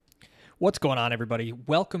What's going on, everybody?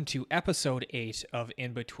 Welcome to episode 8 of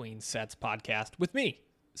In Between Sets podcast with me,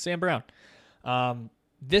 Sam Brown.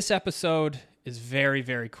 This episode is very,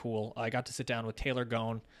 very cool. I got to sit down with Taylor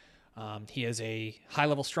Gohn. He is a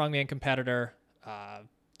high-level strongman competitor,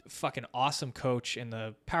 fucking awesome coach in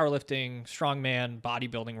the powerlifting, strongman,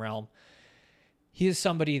 bodybuilding realm. He is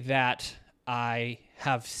somebody that I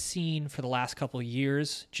have seen for the last couple of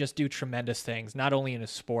years just do tremendous things, not only in his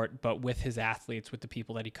sport, but with his athletes, with the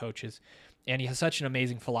people that he coaches. And he has such an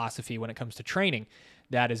amazing philosophy when it comes to training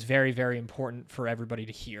that is very, very important for everybody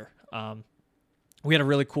to hear. We had a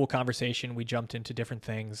really cool conversation. We jumped into different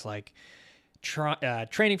things like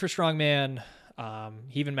training for strongman.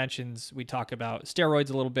 He even mentions, we talk about steroids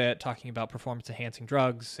a little bit, talking about performance-enhancing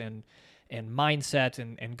drugs and mindset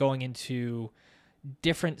and going into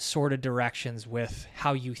different sort of directions with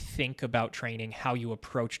how you think about training, how you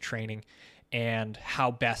approach training, and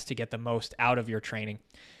how best to get the most out of your training.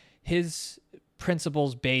 His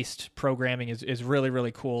principles-based programming is really,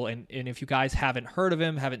 really cool. And if you guys haven't heard of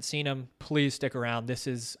him, haven't seen him, please stick around.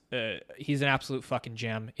 He's an absolute fucking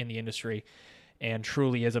gem in the industry and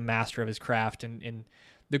truly is a master of his craft. And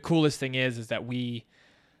the coolest thing is that we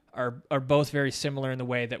are both very similar in the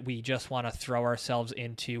way that we just want to throw ourselves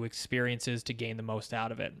into experiences to gain the most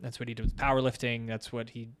out of it. That's what he did with powerlifting. That's what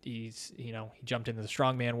he jumped into the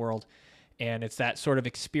strongman world. And it's that sort of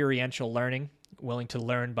experiential learning, willing to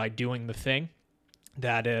learn by doing the thing,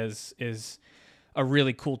 that is a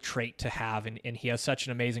really cool trait to have. And he has such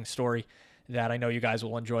an amazing story that I know you guys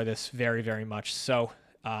will enjoy this very, very much. So,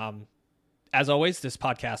 as always, this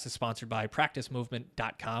podcast is sponsored by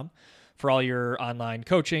practicemovement.com. For all your online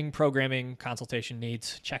coaching, programming, consultation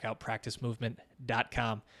needs, check out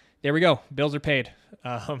practicemovement.com. There we go. Bills are paid.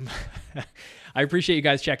 I appreciate you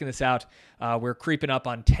guys checking this out. We're creeping up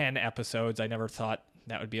on 10 episodes. I never thought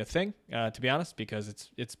that would be a thing, to be honest, because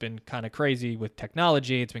it's been kind of crazy with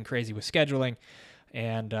technology. It's been crazy with scheduling.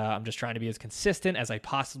 And I'm just trying to be as consistent as I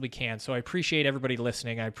possibly can. So I appreciate everybody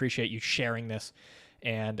listening. I appreciate you sharing this.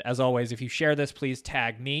 And as always, if you share this, please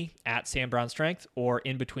tag me at Sam Brown Strength or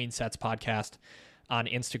In Between Sets Podcast on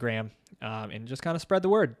Instagram, and just kind of spread the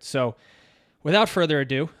word. So without further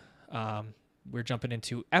ado, we're jumping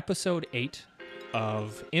into episode 8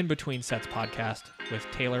 of In Between Sets Podcast with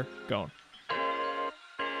Taylor Gohn.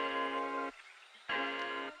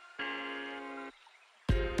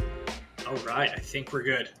 All right, I think we're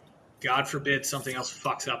good. God forbid something else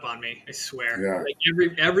fucks up on me. I swear. Yeah. Like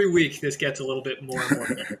every week, this gets a little bit more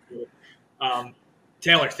and more.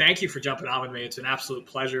 Taylor, thank you for jumping on with me. It's an absolute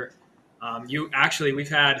pleasure. I've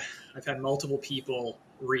had multiple people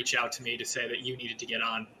reach out to me to say that you needed to get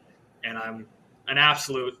on, and I'm an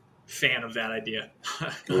absolute fan of that idea.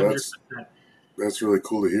 Well, that's really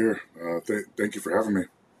cool to hear. Thank you for having me.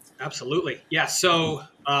 Absolutely. Yeah. So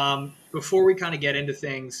before we kind of get into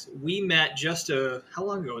things, we met how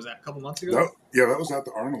long ago was that? A couple months ago? That was at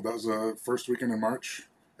the Arnold. That was the first weekend in March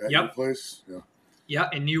at your place. Yeah. Yeah.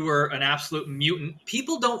 And you were an absolute mutant.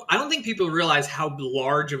 I don't think people realize how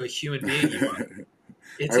large of a human being you are.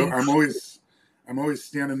 I'm always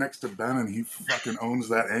standing next to Ben, and he fucking owns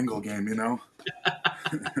that angle game, you know?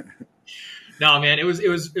 No, man, it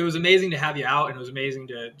was amazing to have you out, and it was amazing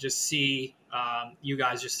to just see you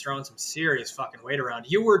guys just throwing some serious fucking weight around.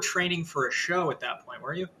 You were training for a show at that point,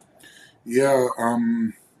 weren't you? Yeah,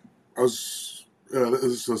 I was.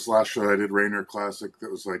 This last show I did, Rainier Classic.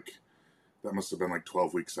 That must have been like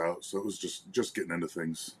 12 weeks out. So it was just getting into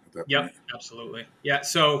things at that point. Yep, absolutely. Yeah.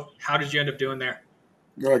 So how did you end up doing there?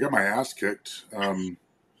 Well, I got my ass kicked,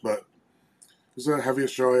 but it was the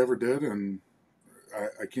heaviest show I ever did, and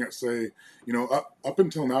I can't say, up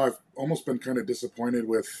until now, I've almost been kind of disappointed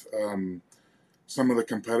with some of the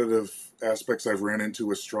competitive aspects I've ran into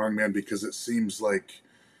with strongman, because it seems like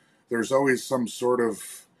there's always some sort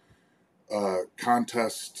of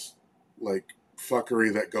contest, like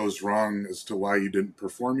fuckery that goes wrong as to why you didn't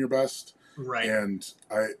perform your best. Right. And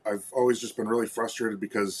I've always just been really frustrated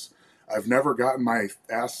because I've never gotten my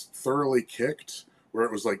ass thoroughly kicked where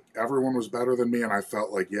it was like everyone was better than me and I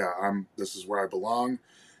felt like, yeah, this is where I belong.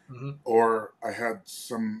 Mm-hmm. Or I had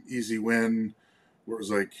some easy win where it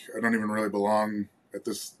was like, I don't even really belong at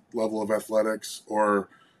this level of athletics, or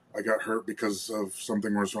I got hurt because of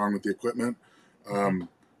something was wrong with the equipment.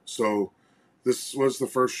 So this was the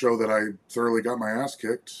first show that I thoroughly got my ass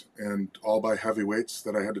kicked, and all by heavyweights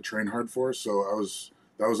that I had to train hard for. So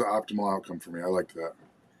that was an optimal outcome for me. I liked that.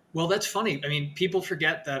 Well, that's funny. I mean, people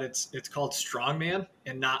forget that it's called strongman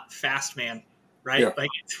and not fast man, right? Yeah. Like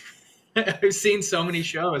I've seen so many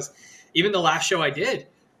shows. Even the last show I did,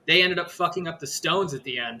 they ended up fucking up the stones at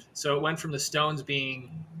the end. So it went from the stones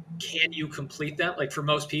being can you complete them? Like for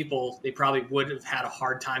most people, they probably would have had a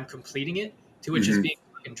hard time completing it to it just Hmm. being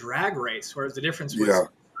a drag race, whereas the difference was Yeah.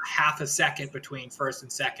 half a second between first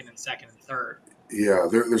and second and third. Yeah,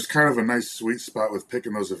 there's kind of a nice sweet spot with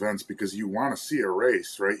picking those events because you want to see a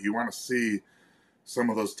race, right? You want to see some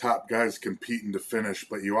of those top guys competing to finish,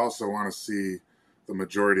 but you also want to see the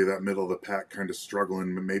majority of that middle of the pack kind of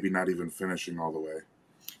struggling, maybe not even finishing all the way.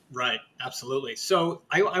 Right, absolutely. So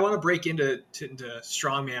I want to break into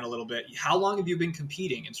strongman a little bit. How long have you been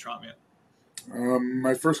competing in strongman?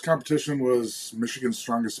 My first competition was Michigan's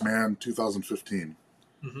Strongest Man 2015.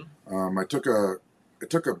 I took a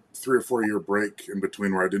 3 or 4 year break in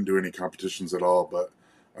between where I didn't do any competitions at all, but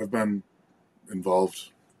I've been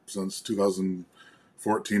involved since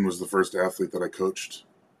 2014 was the first athlete that I coached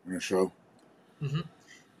in a show. Mm-hmm.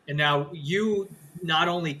 And now you not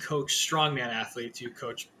only coach strongman athletes, you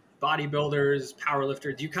coach bodybuilders,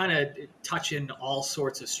 powerlifters. You kind of touch in all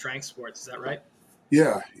sorts of strength sports. Is that right?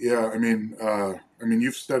 Yeah, yeah. I mean,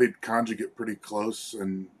 you've studied conjugate pretty close,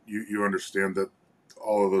 and you understand that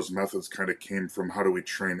all of those methods kind of came from how do we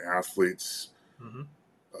train athletes Mm-hmm.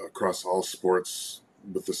 across all sports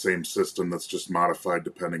with the same system that's just modified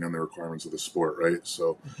depending on the requirements of the sport, right?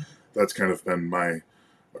 So that's kind of been my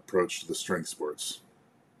approach to the strength sports.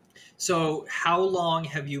 So how long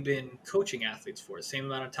have you been coaching athletes for? Same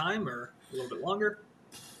amount of time or a little bit longer?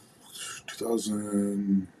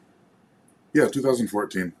 2000, yeah,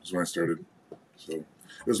 2014 is when I started. So it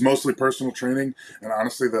was mostly personal training, and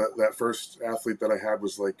honestly, that first athlete that I had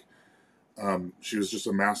was like, she was just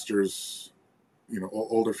a master's,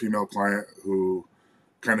 older female client who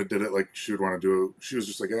kind of did it like she would want to do. She was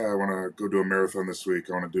just like, yeah, I want to go do a marathon this week.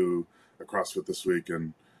 I want to do a CrossFit this week,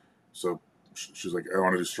 and so she's like, I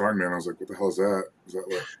want to do strongman. I was like, what the hell is that? Is that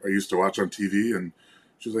what I used to watch on TV? And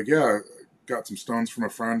she was like, yeah, I got some stones from a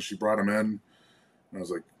friend. She brought them in, and I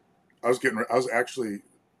was like, I was actually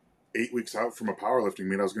 8 weeks out from a powerlifting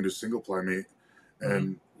meet. I was going to do single ply meet, Mm-hmm.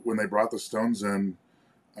 and when they brought the stones in,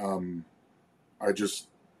 um, I just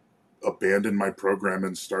abandoned my program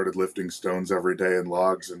and started lifting stones every day and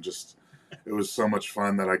logs, and just it was so much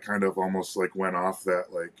fun that I kind of almost like went off that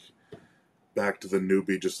like back to the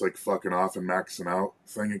newbie, just like fucking off and maxing out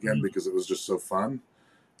thing again Mm-hmm. because it was just so fun.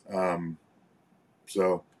 Um,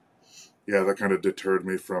 so yeah, that kind of deterred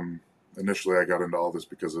me from initially. I got into all this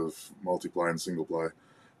because of multiply and single ply,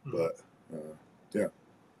 Mm-hmm. but yeah.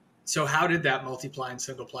 So how did that multiply and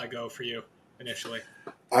single ply go for you initially?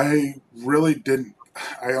 I really didn't.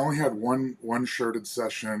 I only had one shirted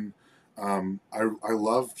session. I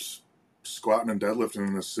loved squatting and deadlifting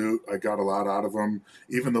in a suit. I got a lot out of them.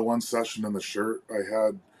 Even the one session in the shirt I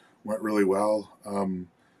had went really well.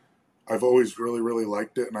 I've always really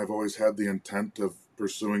liked it, and I've always had the intent of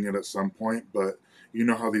pursuing it at some point. But you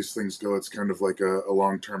know how these things go. It's kind of like a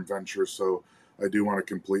long term venture. So I do want to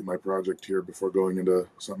complete my project here before going into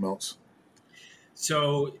something else.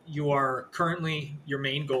 So you are currently your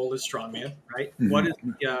main goal is strongman, right? What is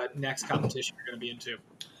Mm-hmm. the next competition you're going to be into?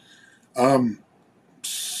 Um,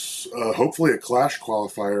 Hopefully a Clash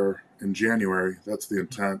qualifier in January. That's the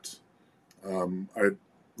intent. I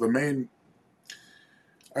the main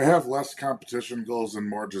I have less competition goals and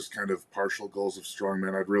more just kind of partial goals of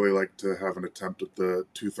strongman. I'd really like to have an attempt at the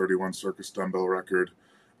 231 circus dumbbell record.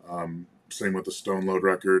 Same with the stone load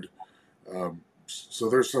record. So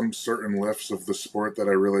there's some certain lifts of the sport that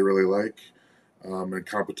I really like, and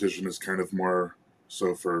competition is kind of more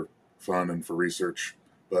so for fun and for research.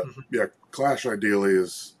 But Mhm. yeah, Clash ideally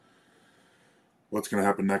is what's going to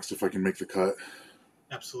happen next if I can make the cut.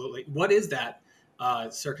 Absolutely. What is that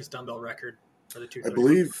circus dumbbell record for the I 231?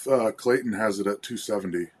 believe Clayton has it at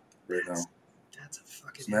 270 right That's now. that's a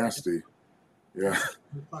fucking It's heavy nasty. Yeah, that's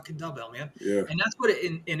a fucking dumbbell, man. yeah. And that's what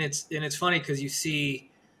and it's funny because you see,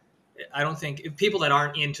 I don't think people that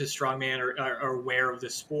aren't into strongman or are aware of the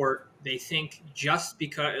sport, they think just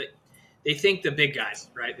because they think the big guys,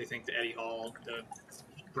 right? They think the Eddie Hall, the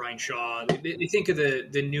Brian Shaw. They think of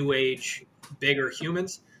the new age bigger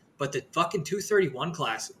humans, but the fucking 231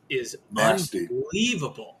 class is Nasty.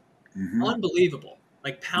 unbelievable, Mm-hmm. unbelievable.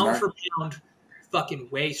 Like pound Not. for pound, fucking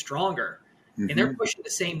way stronger, and they're Mm-hmm. pushing the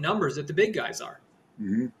same numbers that the big guys are.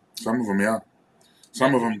 Mm-hmm. Some of them, yeah.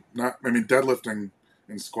 Some Yeah, of them, not. I mean, deadlifting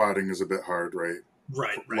and squatting is a bit hard, right?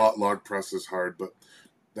 right, right. Log press is hard, but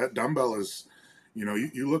that dumbbell is,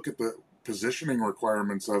 you look at the positioning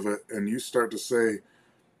requirements of it, and you start to say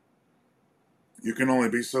you can only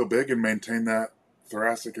be so big and maintain that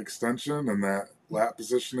thoracic extension and that lat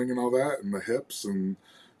positioning and all that, and the hips, and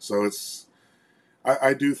so it's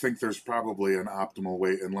I do think there's probably an optimal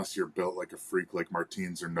weight, unless you're built like a freak like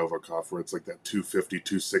Martins or Novikov, where it's like that 250,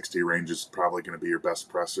 260 range is probably going to be your best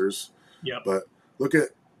pressers. Yep. But look at,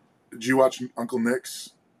 did you watch Uncle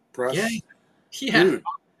Nick's Yeah. press? Yeah. Dude,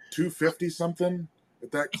 250 something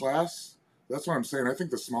at that class? That's what I'm saying. I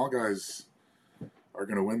think the small guys are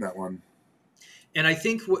going to win that one. And I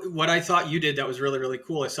think what I thought you did that was really, really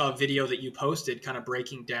cool. I saw a video that you posted kind of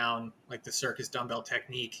breaking down like the circus dumbbell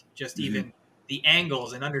technique, just Mm-hmm. even the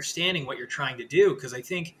angles and understanding what you're trying to do. Because I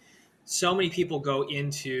think so many people go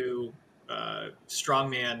into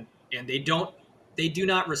strongman and they do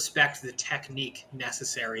not respect the technique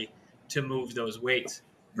necessary to move those weights,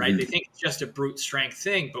 right? They Mm-hmm. think it's just a brute strength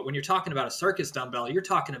thing. But when you're talking about a circus dumbbell, you're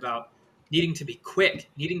talking about needing to be quick,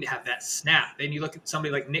 needing to have that snap. Then you look at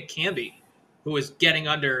somebody like Nick Camby, who was getting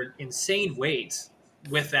under insane weights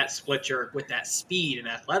with that split jerk, with that speed and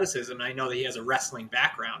athleticism. And I know that he has a wrestling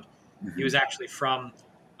background. He Mm-hmm. was actually from,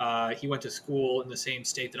 he went to school in the same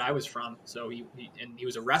state that I was from. So he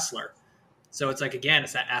was a wrestler. So it's like, again,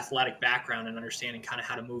 it's that athletic background and understanding kind of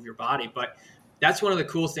how to move your body. But that's one of the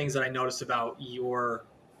cool things that I noticed about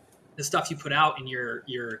the stuff you put out in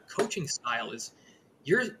your coaching style is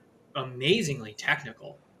you're amazingly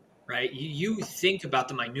technical, right? You think about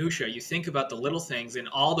the minutia, you think about the little things, and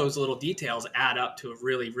all those little details add up to a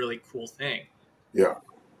really, really cool thing. Yeah.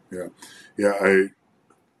 Yeah. Yeah.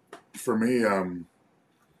 For me,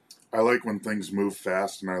 I like when things move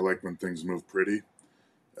fast, and I like when things move pretty.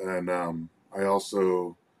 And I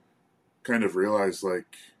also kind of realize,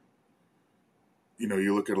 like,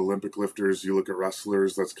 you look at Olympic lifters, you look at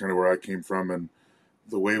wrestlers, that's kind of where I came from. And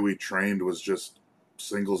the way we trained was just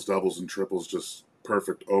singles, doubles, and triples, just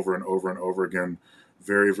perfect over and over and over again.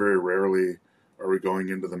 Very, very rarely are we going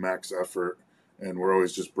into the max effort. And we're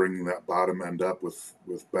always just bringing that bottom end up with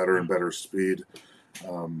better and better speed.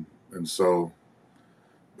 And so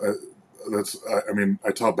uh, I mean,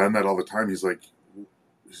 I tell Ben that all the time. He's like,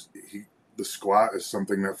 the squat is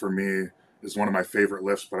something that for me is one of my favorite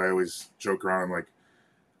lifts, but I always joke around. I'm like,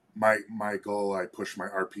 my goal, I push my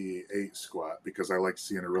RPE 8 squat because I like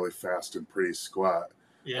seeing a really fast and pretty squat.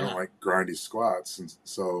 I don't Yeah. like grindy squats. And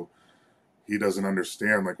so he doesn't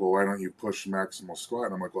understand, like, well, why don't you push maximal squat?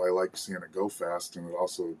 And I'm like, well, I like seeing it go fast, and it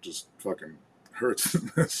also just fucking hurts.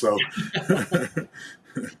 So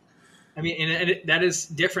I mean, and that is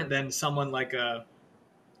different than someone like a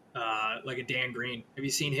Dan Green. Have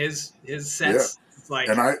you seen his yeah. sets? It's like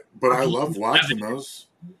But I love RPE watching 11. those.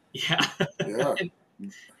 Yeah. Yeah.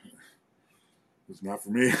 It's not for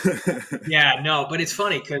me. Yeah, no, but it's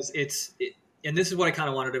funny because and this is what I kind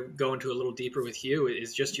of wanted to go into a little deeper with you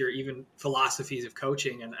is just your even philosophies of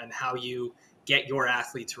coaching and how you get your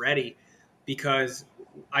athletes ready. Because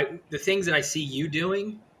the things that I see you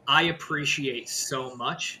doing, I appreciate so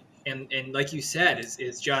much. And like you said,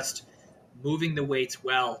 is just moving the weights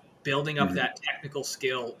well, building up Mhm. that technical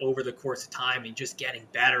skill over the course of time and just getting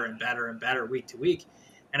better and better and better week to week.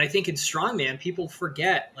 And I think in strongman, people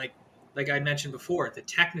forget, like I mentioned before, the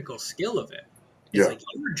technical skill of it. It's Yeah. like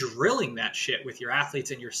you're drilling that shit with your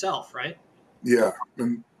athletes and yourself, right? Yeah.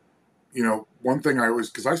 And, one thing I always,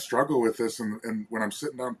 because I struggle with this, and when I'm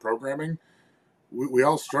sitting down programming, we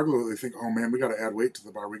all struggle with it. They think, oh man, we got to add weight to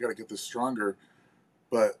the bar. We got to get this stronger.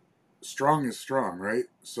 But strong is strong, right?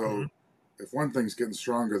 Mm-hmm. So if one thing's getting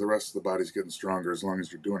stronger, the rest of the body's getting stronger as long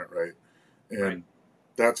as you're doing it right. Right. And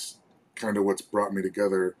that's kind of what's brought me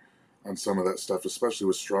together on some of that stuff, especially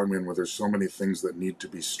with strongman, where there's so many things that need to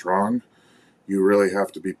be strong. You really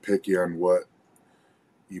have to be picky on what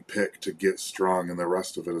you pick to get strong, and the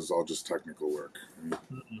rest of it is all just technical work. I mean,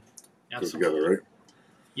 Mm-hmm. go together, Absolutely. right?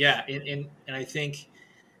 Yeah. And I think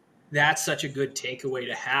that's such a good takeaway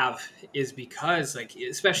to have is because like,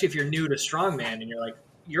 especially if you're new to strongman and you're like,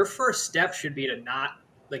 your first step should be to not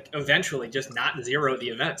like eventually just not zero the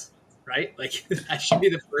events, right? Like that should be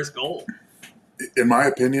the first goal. In my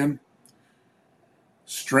opinion,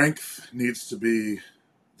 strength needs to be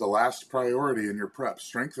the last priority in your prep.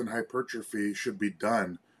 Strength and hypertrophy should be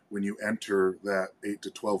done when you enter that 8 to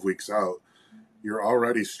 12 weeks out. You're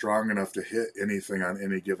already strong enough to hit anything on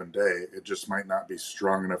any given day. It just might not be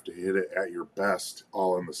strong enough to hit it at your best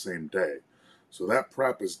all in the same day. So that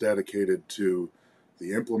prep is dedicated to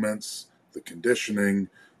the implements, the conditioning,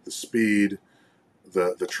 the speed,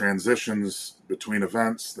 the transitions between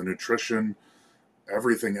events, the nutrition,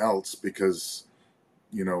 everything else, because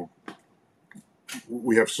you know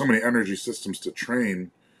we have so many energy systems to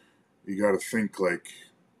train. You got to think like,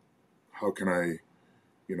 how can I,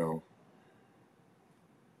 you know,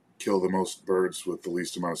 kill the most birds with the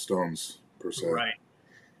least amount of stones per se. Right.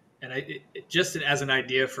 And just as an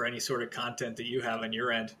idea for any sort of content that you have on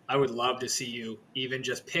your end, I would love to see you even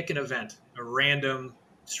just pick an event, a random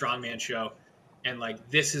strongman show, and like,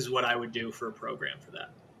 this is what I would do for a program for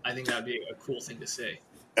that. I think that would be a cool thing to say.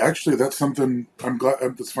 Actually, that's something I'm glad.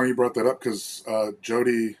 It's funny you brought that up because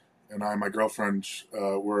Jody and I, my girlfriend,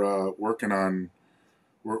 we're working on.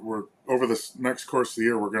 We're over this next course of the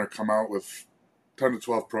year. We're going to come out with 10 to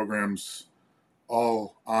 12 programs,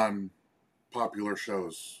 all on popular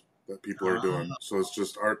shows that people are doing. So it's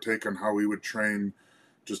just our take on how we would train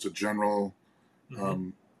just a general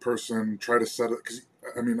person. Try to set it because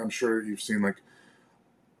I mean I'm sure you've seen like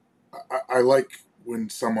I like when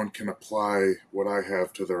someone can apply what I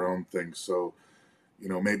have to their own thing. So, you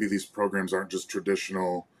know, maybe these programs aren't just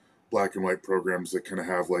traditional black and white programs that kind of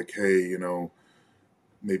have like, hey, you know,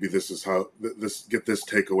 maybe this is how this get this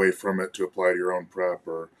takeaway from it to apply to your own prep,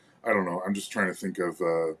 or I don't know. I'm just trying to think of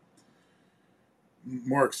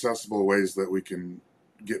more accessible ways that we can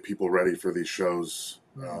get people ready for these shows.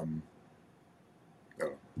 I'm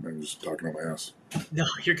just talking about my ass. No,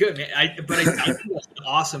 you're good, man. I think that's an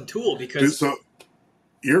awesome tool because. Dude, so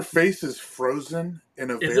your face is frozen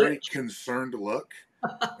in a very concerned look,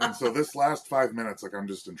 and so this last 5 minutes, like I'm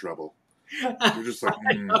just in trouble. You're just like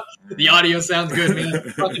the audio sounds good, man.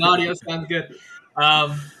 Fucking audio sounds good.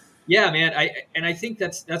 Yeah, man. I think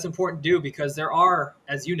that's important to do because there are,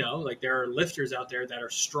 as you know, like there are lifters out there that are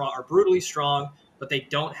strong, are brutally strong, but they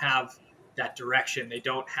don't have that direction. They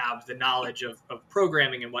don't have the knowledge of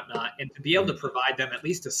programming and whatnot. And to be able to provide them at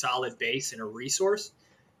least a solid base and a resource,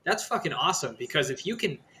 that's fucking awesome. Because if you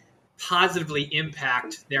can positively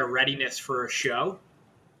impact their readiness for a show,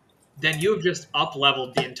 then you have just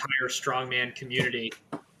up-leveled the entire strongman community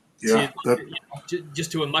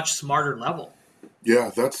just to a much smarter level. Yeah,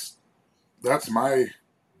 that's my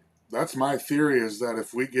theory is that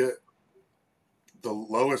if we get the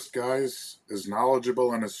lowest guys as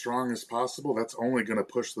knowledgeable and as strong as possible, that's only going to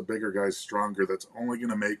push the bigger guys stronger. That's only going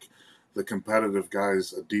to make the competitive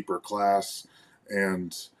guys a deeper class,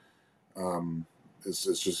 and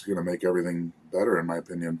it's just going to make everything better, in my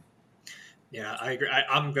opinion. Yeah, I agree.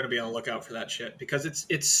 I'm going to be on the lookout for that shit because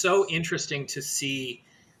it's so interesting to see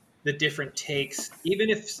the different takes. Even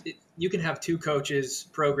if you can have two coaches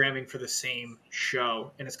programming for the same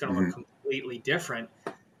show and it's going to look completely different.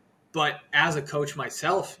 But as a coach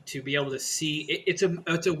myself, to be able to see it's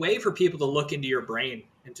a way for people to look into your brain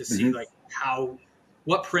and to see like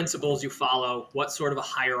what principles you follow, what sort of a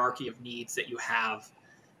hierarchy of needs that you have.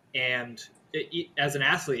 And as an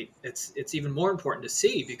athlete, it's even more important to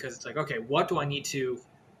see because it's like, okay, what do I need to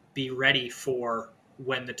be ready for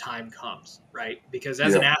when the time comes, right? Because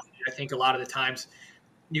as an athlete, I think a lot of the times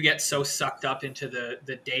you get so sucked up into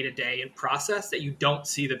the day-to-day and process that you don't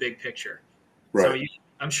see the big picture. Right. So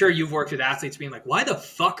I'm sure you've worked with athletes being like, why the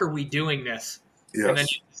fuck are we doing this? Yes. And then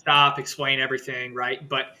you stop, explain everything, right?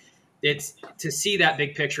 But it's to see that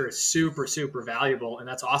big picture is super, super valuable. And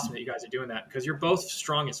that's awesome that you guys are doing that because you're both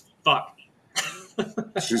strong as fuck.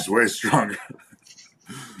 She's way stronger.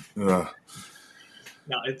 No,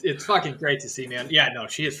 it's fucking great to see, man. Yeah, no,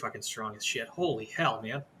 she is fucking strong as shit. Holy hell,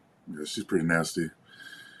 man. Yeah, she's pretty nasty.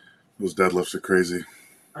 Those deadlifts are crazy.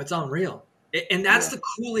 It's unreal. And that's the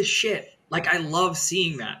coolest shit. Like, I love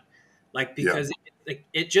seeing that. Like, because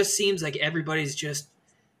it just seems like everybody's just,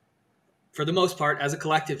 for the most part, as a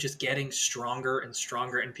collective, just getting stronger and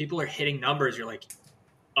stronger. And people are hitting numbers. You're like,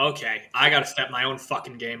 okay, I got to step my own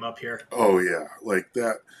fucking game up here. Oh, yeah. Like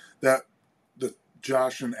the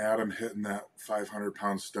Josh and Adam hitting that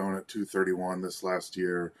 500-pound stone at 231 this last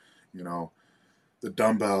year, you know, the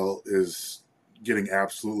dumbbell is getting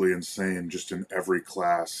absolutely insane just in every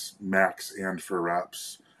class, max and for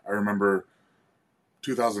reps. I remember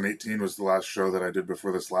 2018 was the last show that I did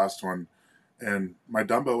before this last one, and my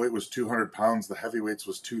dumbbell weight was 200 pounds. The heavyweights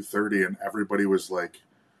was 230, and everybody was like,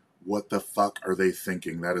 what the fuck are they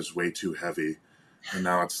thinking? That is way too heavy. And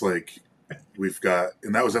now it's like we've got,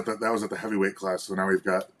 and that was at the heavyweight class, so now we've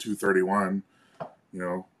got 231, you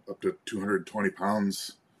know, up to 220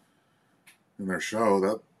 pounds in their show.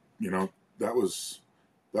 That, you know, that was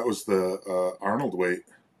the Arnold weight.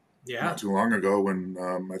 Yeah. Not too long ago when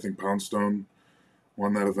I think Poundstone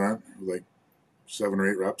won that event, like 7 or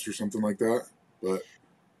 8 reps or something like that. But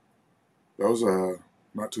that was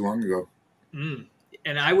not too long ago.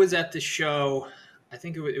 And I was at the show, I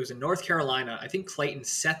think it was in North Carolina. I think Clayton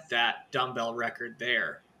set that dumbbell record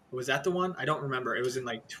there. Was that the one? I don't remember. It was in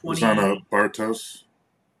like 20. It was on a Bartos.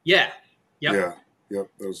 Yeah. Yep. Yeah. Yep.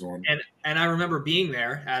 That was the one. And I remember being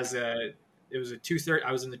there it was a 230.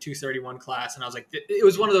 I was in the 231 class, and I was like, it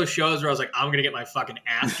was one of those shows where I was like, I'm gonna get my fucking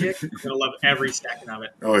ass kicked. I'm gonna love every second of it.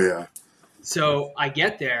 Oh yeah. So I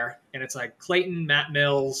get there, and it's like Clayton, Matt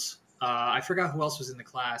Mills. I forgot who else was in the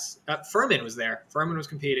class. Furman was there. Furman was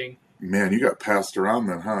competing. Man, you got passed around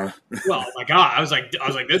then, huh? Well, oh my God, I was like,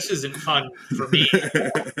 this isn't fun for me.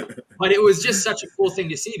 But it was just such a cool thing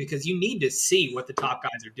to see because you need to see what the top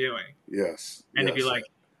guys are doing. Yes. And to be like,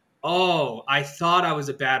 oh, I thought I was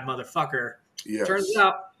a bad motherfucker. Yes. Turns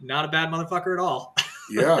out, not a bad motherfucker at all.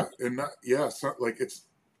 Yeah, and so, like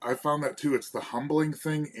I found that too. It's the humbling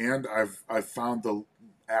thing, and I've found the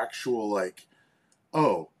actual like,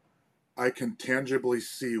 oh, I can tangibly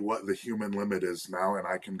see what the human limit is now, and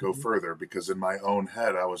I can go further, because in my own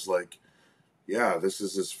head I was like, yeah, this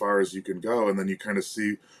is as far as you can go. And then you kind of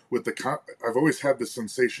see with I've always had this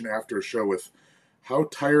sensation after a show with how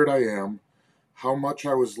tired I am, how much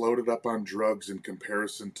I was loaded up on drugs in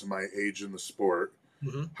comparison to my age in the sport,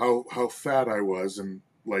 how fat I was and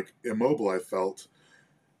like immobile I felt,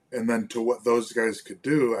 and then to what those guys could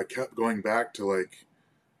do. I kept going back to like,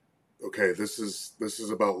 okay, this is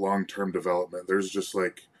about long-term development. There's just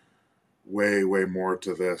like way more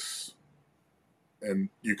to this, and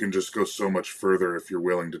you can just go so much further if you're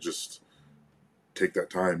willing to just take that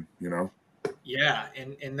time, you know? Yeah,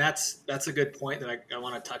 and that's a good point that I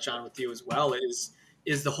want to touch on with you as well,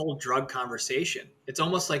 is the whole drug conversation. It's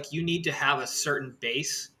almost like you need to have a certain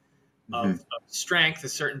base of strength, a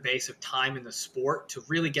certain base of time in the sport to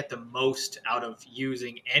really get the most out of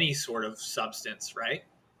using any sort of substance, right?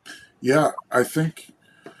 Yeah, I think,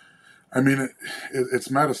 I mean, it's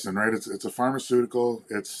medicine, right? It's a pharmaceutical.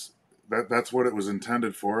 That's what it was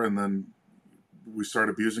intended for, and then we start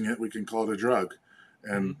abusing it, we can call it a drug.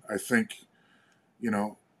 And I think, you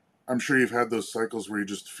know, I'm sure you've had those cycles where you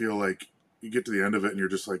just feel like you get to the end of it and you're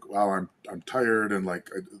just like, wow, I'm tired, and like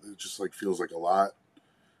it just like feels like a lot.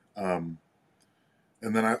 And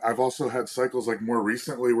then I've also had cycles like more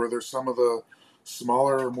recently where there's some of the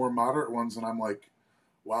smaller or more moderate ones, and I'm like,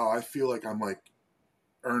 wow, I feel like I'm like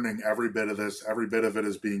earning every bit of this, every bit of it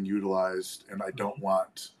is being utilized, and I don't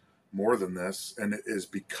want more than this. And it is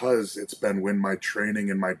because it's been when my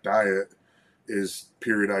training and my diet is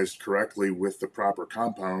periodized correctly with the proper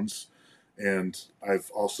compounds. And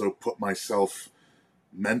I've also put myself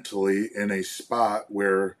mentally in a spot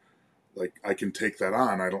where like I can take that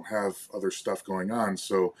on. I don't have other stuff going on.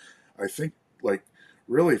 So I think like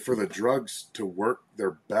really for the drugs to work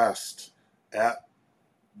their best at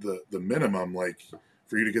the minimum, like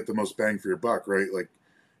for you to get the most bang for your buck, right? Like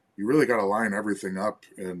you really got to line everything up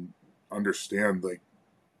and understand like,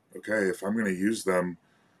 okay, if I'm going to use them,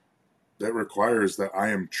 that requires that I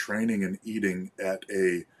am training and eating at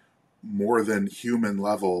a more than human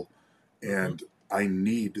level, and I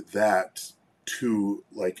need that to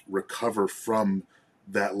like recover from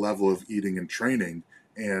that level of eating and training.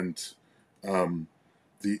 And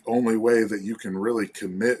the only way that you can really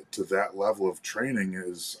commit to that level of training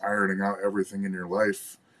is ironing out everything in your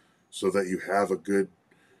life so that you have a good,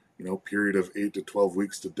 period of 8 to 12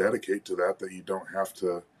 weeks to dedicate to that you don't have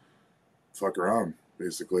to fuck around,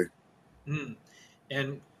 basically.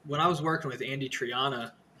 And when I was working with Andy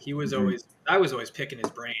Triana, I was always picking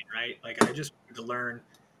his brain, right? Like I just wanted to learn.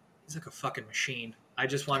 He's like a fucking machine. I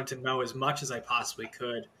just wanted to know as much as I possibly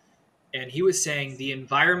could. And he was saying the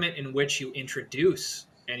environment in which you introduce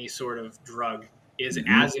any sort of drug is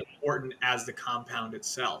as important as the compound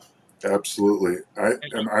itself. Absolutely.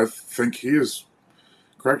 I think he is,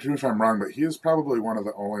 correct me if I'm wrong, but he is probably one of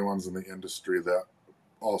the only ones in the industry that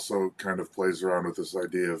also kind of plays around with this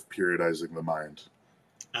idea of periodizing the mind.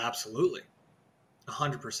 Absolutely.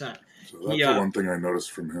 100%. So that's the one thing I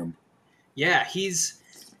noticed from him. Yeah,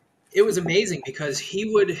 it was amazing because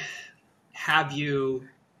he would have you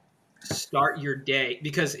start your day,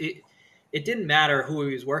 because it didn't matter who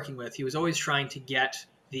he was working with. He was always trying to get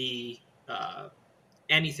the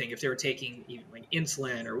anything, if they were taking even like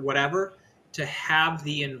insulin or whatever, to have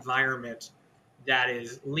the environment that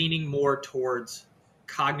is leaning more towards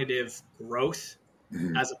cognitive growth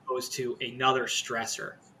as opposed to another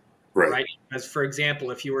stressor. Right? Because, for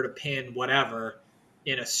example, if you were to pin whatever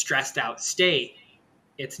in a stressed out state,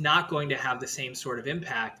 it's not going to have the same sort of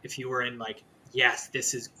impact if you were in like, yes,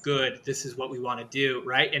 this is good, this is what we want to do,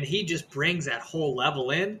 right? And he just brings that whole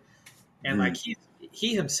level in, and like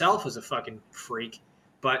he himself was a fucking freak,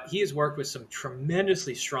 but he has worked with some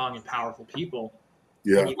tremendously strong and powerful people.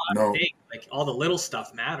 Yeah, and you gotta think, like all the little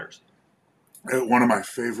stuff matters. One of my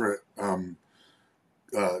favorite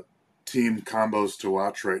team combos to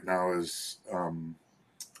watch right now is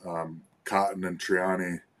Cotton and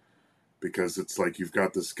Triani, because it's like you've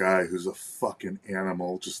got this guy who's a fucking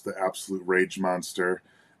animal, just the absolute rage monster,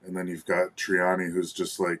 and then you've got Triani who's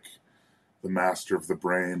just like the master of the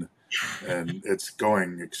brain. and it's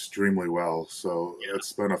going extremely well. So Yeah.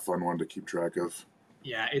 it's been a fun one to keep track of.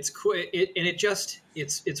 Yeah, it's cool.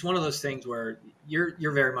 It's one of those things where you're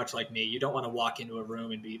very much like me. You don't want to walk into a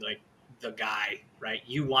room and be like the guy, right?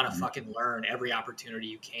 You want to Mhm. fucking learn every opportunity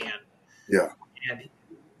you can. Yeah. And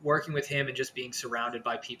working with him and just being surrounded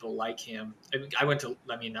by people like him. I would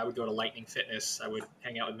go to Lightning Fitness. I would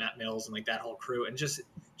hang out with Matt Mills and like that whole crew, and just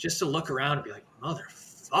to look around and be like,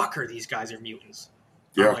 motherfucker, these guys are mutants.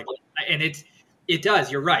 I'm Yeah. like, and it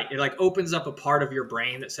does. You're right. It like opens up a part of your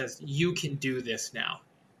brain that says you can do this now,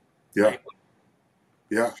 Yeah. right?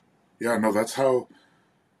 Yeah. Yeah. No, that's how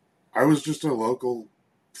I was just a local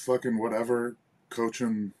fucking whatever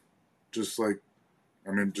coaching, just like,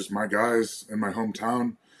 I mean, just my guys in my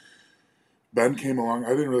hometown. Ben came along. I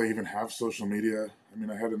didn't really even have social media. I mean,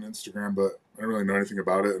 I had an Instagram, but I didn't really know anything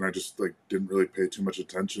about it, and I just like didn't really pay too much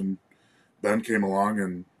attention. Ben came along,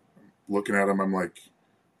 and looking at him, I'm like,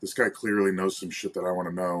 this guy clearly knows some shit that I want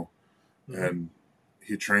to know. Mm-hmm. And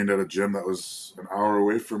he trained at a gym that was an hour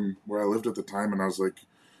away from where I lived at the time, and I was like,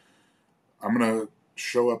 I'm gonna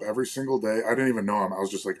show up every single day. I didn't even know him. I was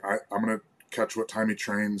just like, I'm gonna catch what time he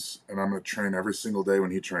trains, and I'm gonna train every single day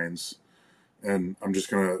when he trains, and I'm just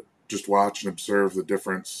gonna just watch and observe the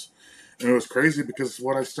difference. And it was crazy because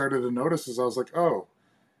what I started to notice is I was like, oh,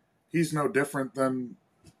 he's no different than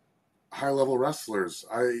high level wrestlers.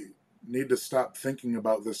 I need to stop thinking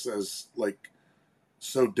about this as like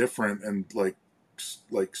so different and like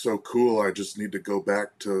so cool. I just need to go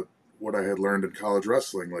back to what I had learned in college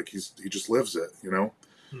wrestling. Like he just lives it, you know.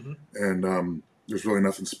 Mm-hmm. And there's really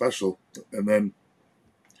nothing special. And then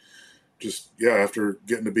just yeah, after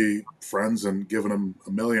getting to be friends and giving him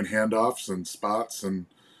a million handoffs and spots and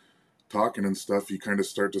talking and stuff, you kind of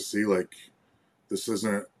start to see like this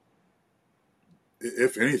isn't.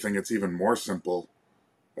 If anything, it's even more simple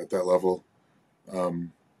at that level.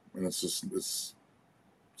 And it's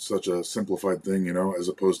such a simplified thing, you know, as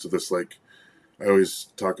opposed to this like I always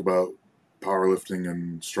talk about powerlifting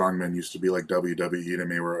and strongman used to be like WWE to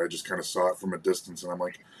me, where I just kind of saw it from a distance, and I'm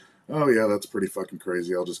like, oh yeah, that's pretty fucking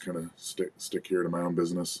crazy. I'll just kind of stick here to my own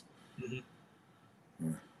business. Mm-hmm. Yeah.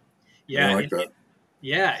 I Yeah, didn't like that.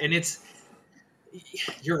 yeah, and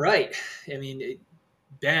you're right. I mean,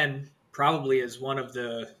 Ben probably is one of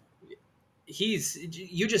the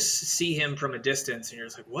you just see him from a distance and you're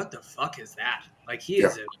just like, what the fuck is that? Like Yeah.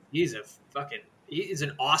 he's a fucking he is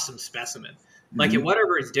an awesome specimen. Like Mm-hmm. in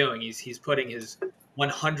whatever he's doing, he's putting his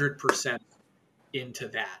 100% into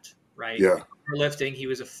that, right? Yeah. Lifting, he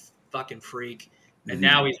was a fucking freak, and Mm-hmm.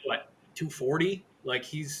 now he's what 240. Like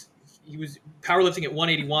he was powerlifting at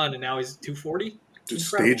 181, and now he's 240.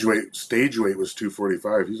 Just Incredible. stage weight was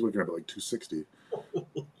 245. He's looking at like 260.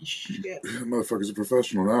 Holy shit. Motherfucker's a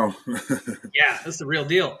professional now. Yeah, that's the real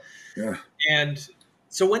deal. Yeah. And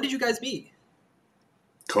so when did you guys meet?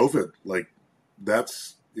 COVID, like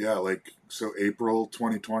that's yeah, like so April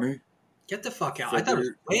 2020. Get the fuck out. I thought it was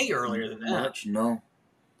February, way earlier than that. March. No,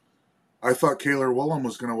 I thought Kaylor Woolham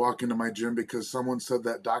was going to walk into my gym because someone said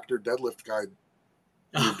that Dr. Deadlift guy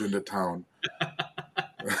moved into town.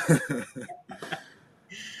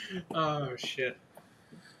 Oh shit.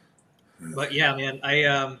 But yeah, man,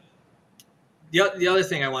 the other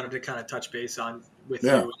thing I wanted to kind of touch base on with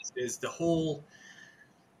Yeah. you is the whole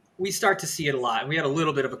we start to see it a lot, and we had a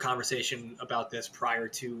little bit of a conversation about this prior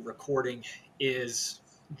to recording, is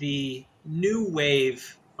the new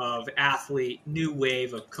wave of athlete, new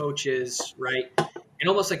wave of coaches, right? And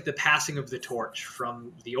almost like the passing of the torch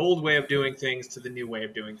from the old way of doing things to the new way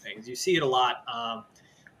of doing things. You see it a lot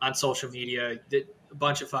on social media, that a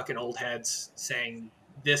bunch of fucking old heads saying,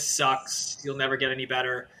 this sucks, you'll never get any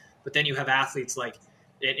better. But then you have athletes like,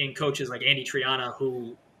 and coaches like Andy Triana,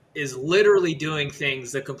 who is literally doing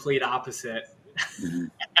things the complete opposite Mm-hmm.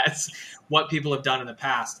 as what people have done in the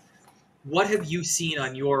past. What have you seen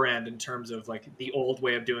on your end in terms of like the old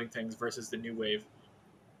way of doing things versus the new wave?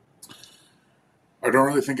 I don't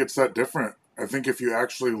really think it's that different. I think if you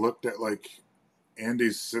actually looked at like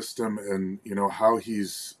Andy's system and you know how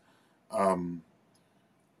he's um,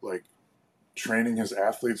 like training his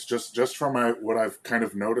athletes, just from what I've kind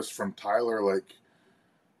of noticed from Tyler, like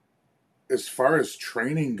as far as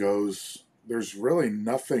training goes, there's really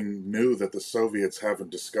nothing new that the Soviets haven't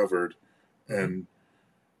discovered. Mm-hmm. And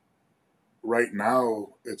right now,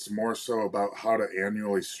 it's more so about how to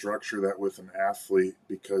annually structure that with an athlete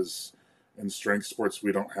because in strength sports,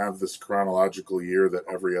 we don't have this chronological year that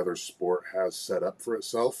every other sport has set up for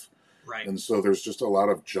itself. Right. And so there's just a lot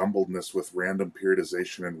of jumbledness with random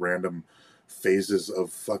periodization and random phases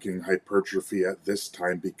of fucking hypertrophy at this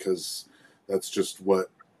time because that's just what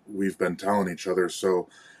we've been telling each other. So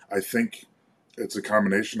I think it's a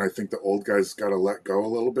combination. I think the old guys got to let go a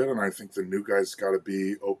little bit, and I think the new guys got to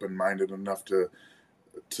be open minded enough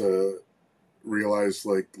to realize,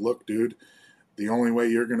 like, look, dude, the only way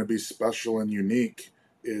you're going to be special and unique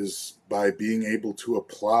is by being able to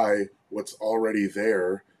apply what's already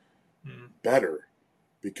there better,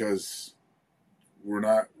 because we're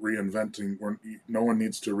not reinventing. No one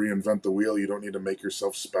needs to reinvent the wheel. You don't need to make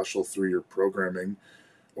yourself special through your programming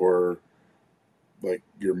or like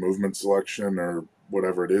your movement selection or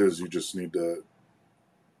whatever it is. You just need to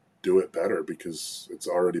do it better because it's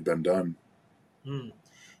already been done. And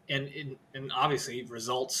obviously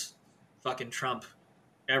results fucking trump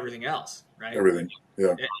everything else, right? Everything.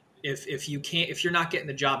 Yeah. If you're not getting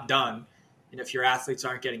the job done, and if your athletes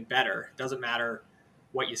aren't getting better, it doesn't matter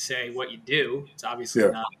what you say, what you do. It's obviously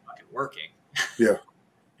not fucking working. Yeah.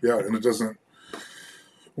 And it doesn't.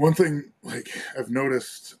 One thing, like, I've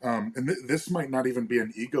noticed, and this might not even be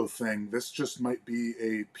an ego thing. This just might be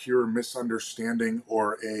a pure misunderstanding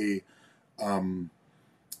or a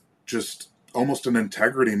just almost an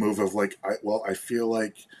integrity move of like, I feel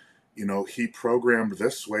like, he programmed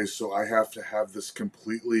this way, so I have to have this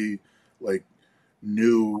completely like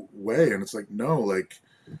new way. And it's like, no, like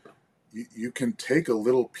you can take a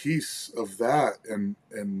little piece of that and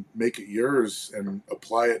make it yours and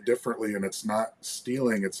apply it differently. And it's not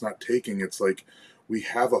stealing, it's not taking. It's like, we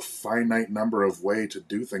have a finite number of way to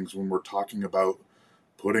do things when we're talking about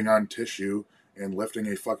putting on tissue and lifting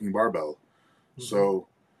a fucking barbell. So,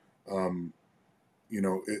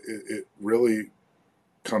 it really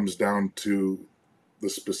comes down to the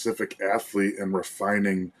specific athlete and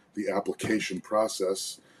refining the application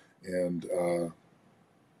process. And,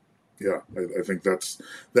 I think that's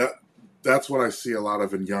what I see a lot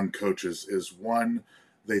of in young coaches is, one,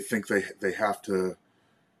 they think they have to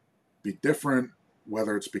be different,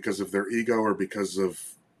 whether it's because of their ego or because of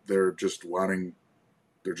their just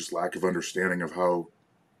lack of understanding of how,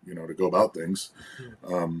 to go about things.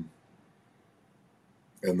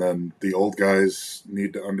 And then the old guys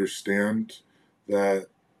need to understand that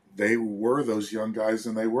they were those young guys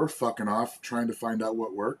and they were fucking off trying to find out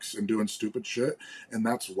what works and doing stupid shit. And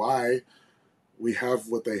that's why we have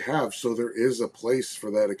what they have. So there is a place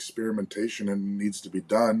for that experimentation and it needs to be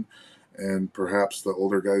done. And perhaps the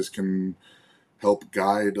older guys can help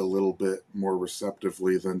guide a little bit more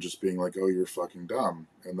receptively than just being like, oh, you're fucking dumb.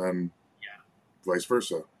 And then vice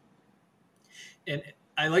versa. And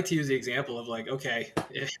I like to use the example of like, okay,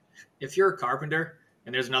 if you're a carpenter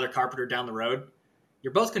and there's another carpenter down the road,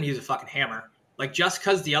 you're both going to use a fucking hammer. Like, just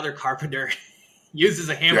because the other carpenter uses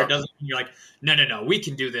a hammer doesn't mean you're like, no, we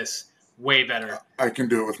can do this way better. I can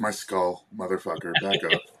do it with my skull, motherfucker. Back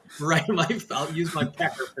up. Right, I'll use my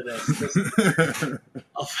pecker for this.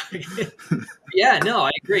 Yeah, no,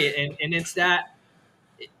 I agree. And it's that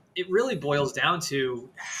it really boils down to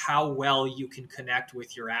how well you can connect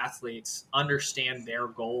with your athletes, understand their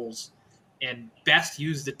goals, and best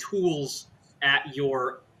use the tools at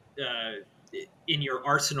your in your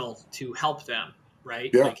arsenal to help them,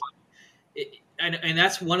 right? Yeah. And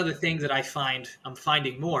that's one of the things that I'm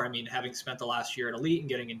finding more. I mean, having spent the last year at Elite and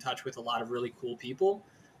getting in touch with a lot of really cool people,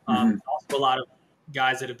 also a lot of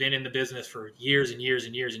guys that have been in the business for years and years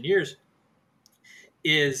and years and years,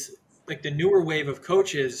 is like the newer wave of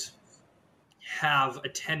coaches have a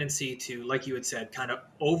tendency to, like you had said, kind of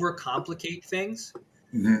overcomplicate things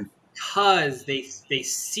because they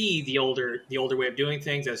see the older way of doing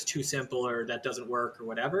things as too simple or that doesn't work or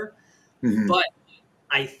whatever. But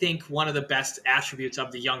I think one of the best attributes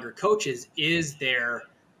of the younger coaches is their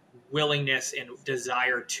willingness and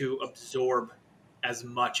desire to absorb as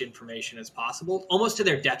much information as possible, almost to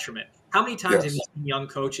their detriment. How many times have you seen young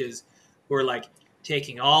coaches who are like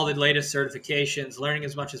taking all the latest certifications, learning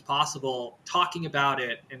as much as possible, talking about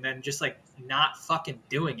it, and then just like not fucking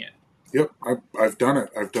doing it? Yep, I've done it.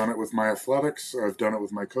 I've done it with my athletics. I've done it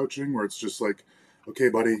with my coaching, where it's just like, okay,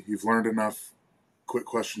 buddy, you've learned enough. Quit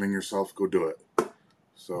questioning yourself. Go do it.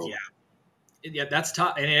 So yeah, that's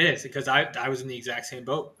tough, and it is, because I was in the exact same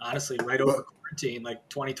boat. Honestly, right over quarantine, like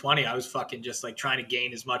 2020, I was fucking just like trying to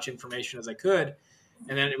gain as much information as I could,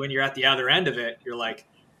 and then when you're at the other end of it, you're like,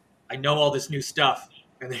 I know all this new stuff,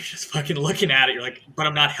 and they're just fucking looking at it. You're like, but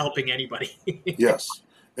I'm not helping anybody. Yes,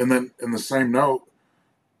 and then in the same note,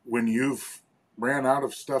 when you've ran out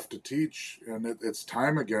of stuff to teach and it's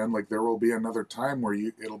time again, like there will be another time where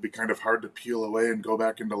it'll be kind of hard to peel away and go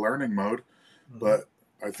back into learning mode. But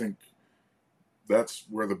I think that's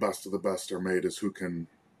where the best of the best are made, is who can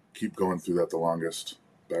keep going through that the longest,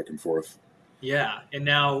 back and forth. Yeah. And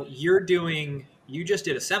now you just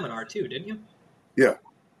did a seminar too, didn't you? Yeah.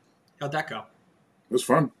 How'd that go? It was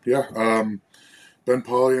fun. Yeah. Ben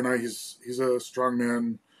Pauly and I, he's a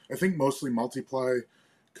strongman. I think mostly multiply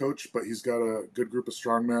coach, but he's got a good group of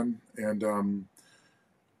strongmen. And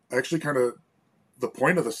actually, kind of the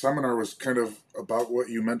point of the seminar was kind of about what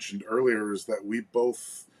you mentioned earlier, is that we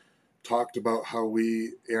both talked about how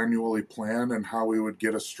we annually plan and how we would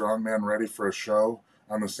get a strongman ready for a show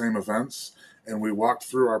on the same events. And we walked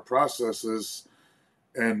through our processes.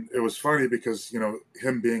 And it was funny because,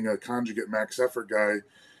 him being a conjugate max effort guy,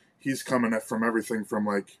 he's coming at from everything from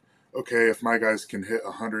like, okay, if my guys can hit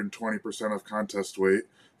 120% of contest weight,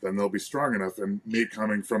 then they'll be strong enough. And me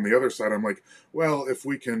coming from the other side, I'm like, well, if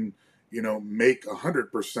we can, make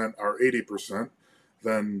 100% our 80%,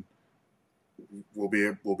 then we'll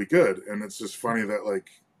be good. And it's just funny that like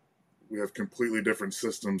we have completely different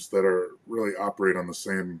systems that are really operate on the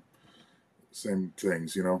same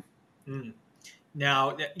things, Mm.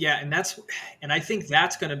 Now, yeah, and I think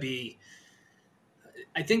that's going to be.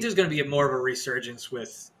 I think there's going to be more of a resurgence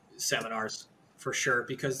with seminars for sure,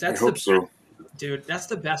 because I hope so. Dude, that's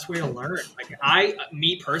the best way to learn. Like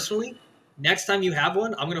me personally, next time you have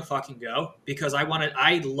one, I'm going to fucking go, because I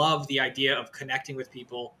love the idea of connecting with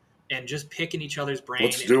people and just picking each other's brain.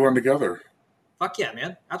 Let's do one together. Fuck yeah,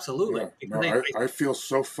 man. Absolutely. Yeah. No, I feel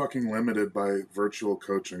so fucking limited by virtual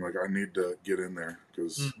coaching. Like, I need to get in there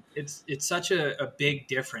because it's such a big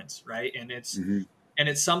difference, right? And it's mm-hmm. and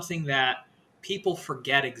it's something that people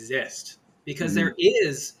forget exists, because there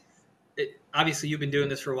is, obviously you've been doing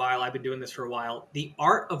this for a while, I've been doing this for a while. The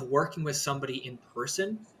art of working with somebody in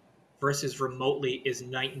person versus remotely is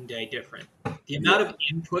night and day different. The amount of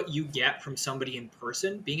input you get from somebody in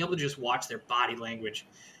person, being able to just watch their body language,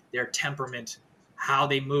 their temperament, how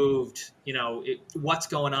they moved, what's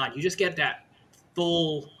going on. You just get that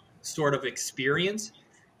full sort of experience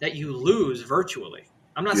that you lose virtually.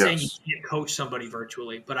 I'm not saying you can't coach somebody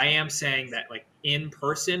virtually, but I am saying that like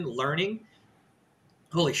in-person learning,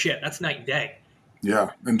 holy shit, that's night and day. Yeah,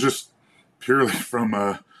 and just purely from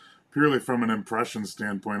an impression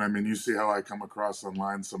standpoint, I mean, you see how I come across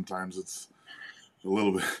online sometimes. It's a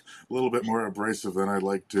little bit more abrasive than I'd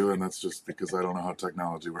like to, and that's just because I don't know how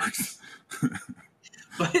technology works.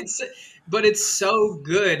 but it's so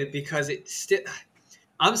good because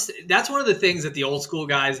that's one of the things that the old school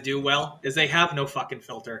guys do well, is they have no fucking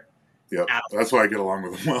filter. Yeah, that's why I get along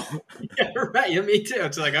with them well. Yeah, right. Yeah, me too.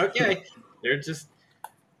 It's like, okay, it's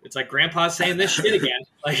like grandpa's saying this shit again.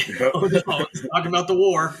 Like, oh no, he's talking about the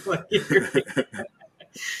war.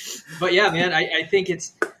 But yeah, man, I think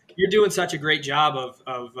you're doing such a great job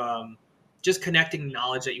of just connecting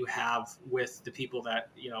knowledge that you have with the people that,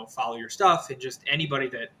 follow your stuff, and just anybody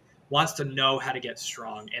that wants to know how to get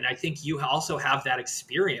strong. And I think you also have that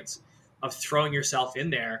experience of throwing yourself in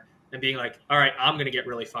there and being like, all right, I'm going to get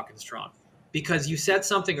really fucking strong. Because you said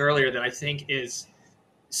something earlier that I think is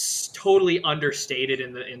totally understated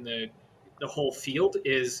in the whole field,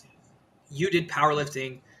 is you did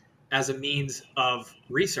powerlifting as a means of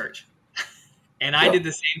research. And I did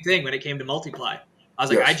the same thing when it came to multiply. I was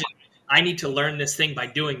like, I need to learn this thing by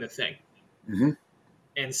doing the thing. Mm-hmm.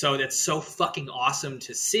 And so that's so fucking awesome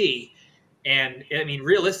to see. And I mean,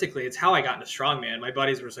 realistically, it's how I got into strongman. My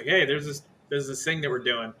buddies were just like, hey, there's this thing that we're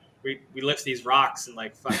doing. We lift these rocks and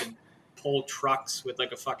like fucking pull trucks with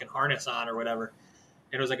like a fucking harness on or whatever.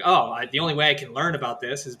 And it was like, the only way I can learn about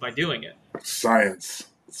this is by doing it. Science.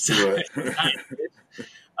 Science.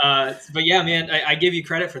 But yeah, man, I give you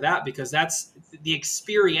credit for that, because that's the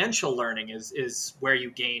experiential learning is where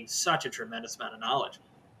you gain such a tremendous amount of knowledge.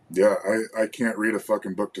 Yeah, I can't read a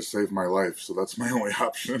fucking book to save my life, so that's my only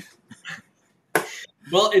option.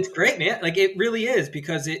 Well, it's great, man. Like, it really is,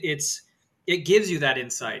 because it gives you that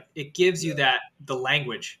insight. It gives you the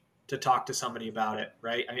language to talk to somebody about it,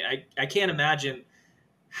 right? I mean, I can't imagine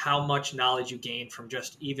how much knowledge you gain from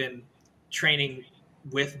just even training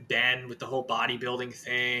with Ben, with the whole bodybuilding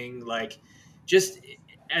thing, like just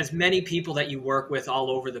as many people that you work with all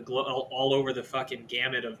over the fucking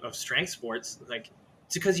gamut of strength sports. Like,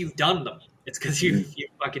 it's because you've done them. It's because you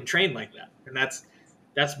fucking train like that. And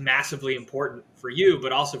that's massively important for you,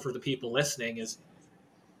 but also for the people listening, is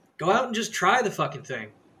go out and just try the fucking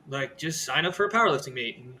thing. Like, just sign up for a powerlifting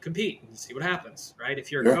meet and compete and see what happens, right?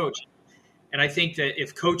 If you're a coach. And I think that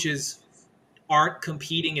if coaches aren't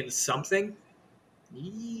competing in something,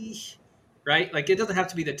 right? Like, it doesn't have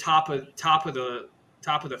to be the top of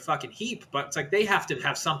the fucking heap, but it's like they have to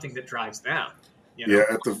have something that drives them. Yeah,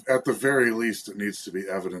 at the very least, it needs to be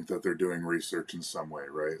evident that they're doing research in some way,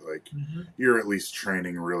 right? Like, you're at least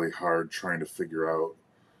training really hard, trying to figure out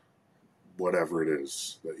whatever it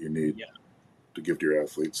is that you need to give to your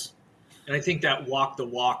athletes. And I think that walk the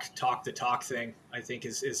walk, talk the talk thing, I think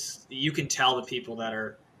is you can tell the people that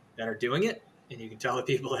are doing it, and you can tell the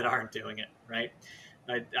people that aren't doing it, right?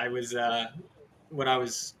 I was when I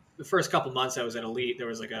was the first couple months I was at Elite, there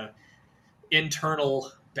was like a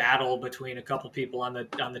internal battle between a couple people on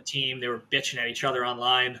the team. They were bitching at each other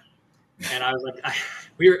online, and I was like,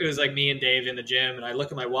 it was like me and Dave in the gym, and I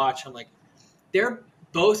look at my watch. I'm like, they're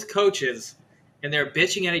both coaches, and they're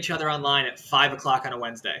bitching at each other online at 5 o'clock on a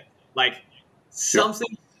Wednesday. Like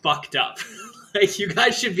something fucked up. Like you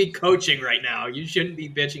guys should be coaching right now. You shouldn't be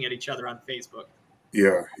bitching at each other on Facebook.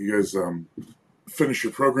 Yeah, you guys finish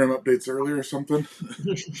your program updates early or something?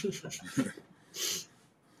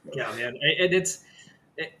 Yeah, man, and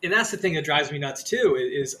that's the thing that drives me nuts too.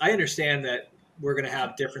 Is I understand that we're going to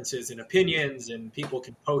have differences in opinions, and people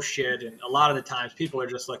can post shit, and a lot of the times people are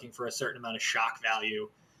just looking for a certain amount of shock value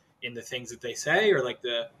in the things that they say, or like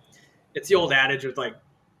it's the old adage of like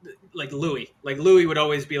Louis. Like Louis would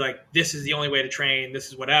always be like, "This is the only way to train. This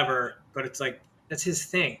is whatever." But it's like that's his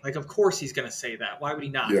thing. Like, of course he's going to say that. Why would he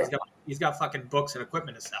not? Yeah. He's got fucking books and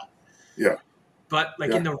equipment to sell. Yeah. But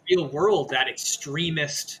like in the real world, that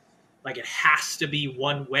extremist, like it has to be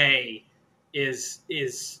one way,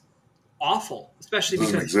 is awful, especially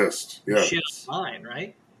Doesn't because exist. Yeah. shit online,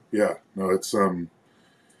 right? Yeah. No, it's and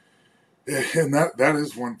that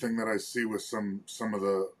is one thing that I see with some of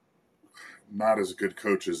the not as good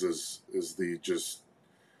coaches is the just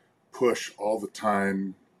push all the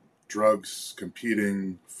time, drugs,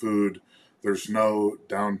 competing, food. There's no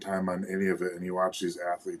downtime on any of it, and you watch these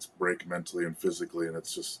athletes break mentally and physically, and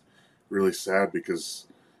it's just really sad because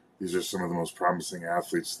these are some of the most promising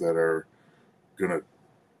athletes that are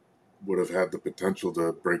would have had the potential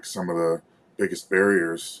to break some of the biggest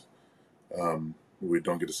barriers. We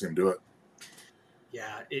don't get to see them do it.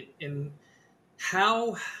 Yeah, and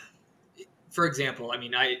how, for example, I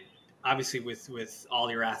mean, I obviously with all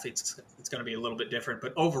your athletes, it's going to be a little bit different,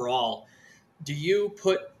 but overall, do you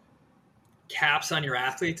put caps on your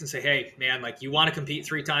athletes and say, hey, man, like you want to compete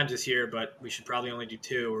 3 times this year, but we should probably only do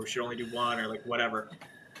 2, or we should only do 1, or like whatever?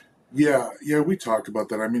 Yeah, we talk about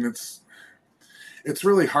that. I mean, it's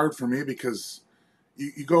really hard for me because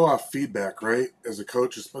you go off feedback, right, as a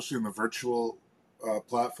coach, especially in the virtual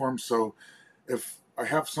platform. So if I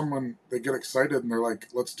have someone, they get excited and they're like,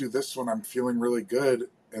 let's do this one, I'm feeling really good.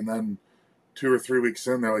 And then 2 or 3 weeks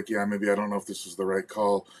in, they're like, yeah, maybe I don't know if this is the right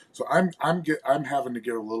call. So I'm having to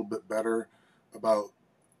get a little bit better about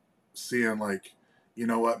seeing like, you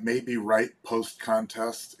know what, maybe right post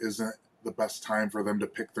contest isn't the best time for them to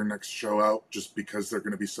pick their next show out just because they're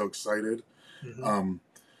going to be so excited. Mm-hmm.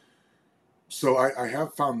 So I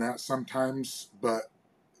have found that sometimes, but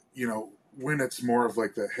you know, when it's more of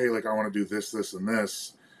like that, hey, like I want to do this, this, and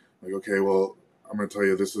this, like, okay, well, I'm going to tell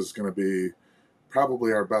you this is going to be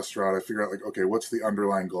probably our best route. I figure out like, okay, what's the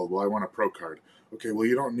underlying goal? Well, I want a pro card. Okay, well,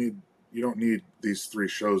 you don't need these 3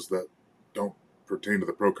 shows that don't pertain to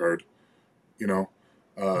the pro card, you know.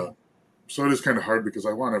 So it is kind of hard because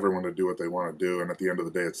I want everyone to do what they want to do, and at the end of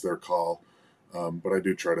the day, it's their call. But I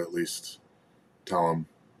do try to at least tell them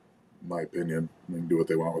my opinion. They can do what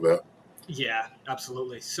they want with that. Yeah,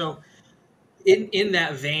 absolutely. So in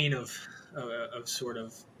that vein of sort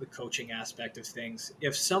of the coaching aspect of things,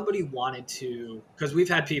 if somebody wanted to, because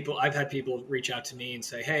I've had people reach out to me and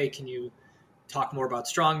say, hey, can you talk more about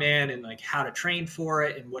strongman and like how to train for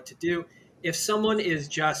it and what to do? If someone is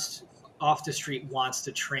just off the street, wants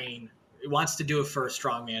to do a first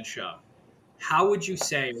strongman show, how would you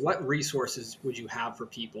say, what resources would you have for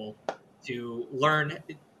people to learn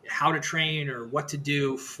how to train or what to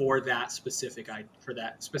do for that specific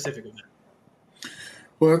event?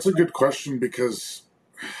 Well, that's a good question because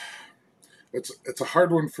it's a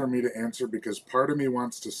hard one for me to answer because part of me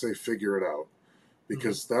wants to say figure it out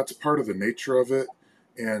because that's part of the nature of it.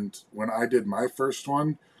 And when I did my first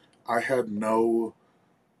one, I had no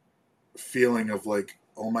feeling of like,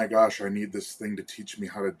 oh my gosh, I need this thing to teach me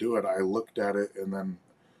how to do it. I looked at it and then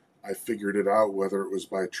I figured it out, whether it was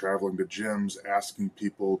by traveling to gyms, asking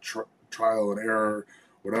people, trial and error,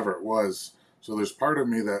 whatever it was. So there's part of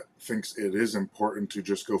me that thinks it is important to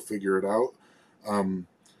just go figure it out.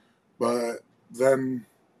 But then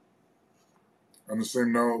on the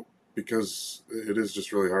same note, because it is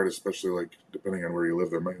just really hard, especially like depending on where you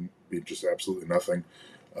live, there might be just absolutely nothing.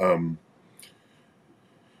 Are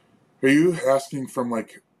you asking from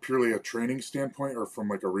like purely a training standpoint or from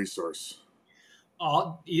like a resource?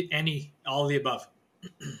 All of the above.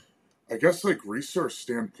 I guess like resource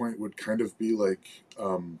standpoint would kind of be like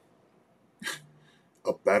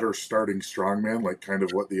a better starting strongman, like kind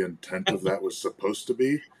of what the intent of that was supposed to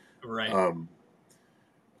be. Right.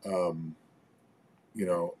 You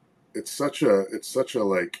know, it's such a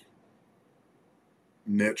like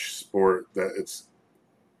niche sport that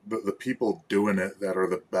the people doing it that are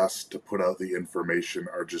the best to put out the information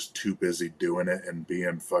are just too busy doing it and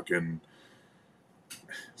being fucking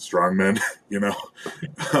strongmen, you know.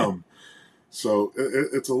 um, so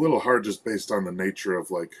it's a little hard just based on the nature of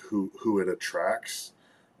like who it attracts.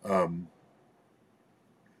 Um,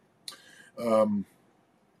 um,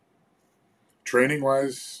 Training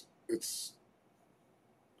wise, it's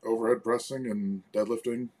overhead pressing and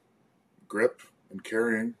deadlifting, grip and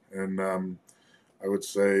carrying, and I would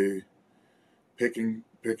say picking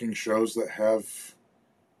shows that have,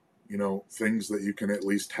 you know, things that you can at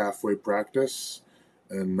least halfway practice,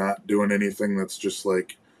 and not doing anything that's just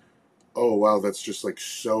like, oh wow, that's just like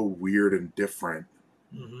so weird and different.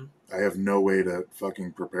 Mm-hmm. I have no way to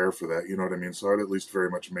fucking prepare for that. You know what I mean? So I'd at least very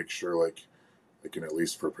much make sure like I can at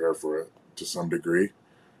least prepare for it to some degree.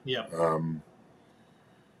 Yeah. Um,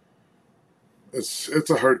 it's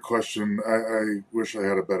a hard question. I wish I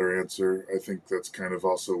had a better answer. I think that's kind of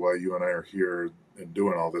also why you and I are here and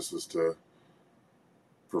doing all this, is to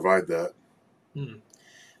provide that Hmm.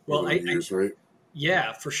 Well, over the years, right?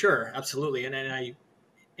 yeah, for sure, absolutely,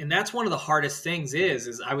 and that's one of the hardest things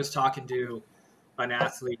is I was talking to an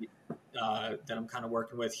athlete that I'm kind of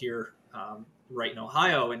working with here right in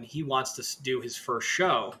Ohio, and he wants to do his first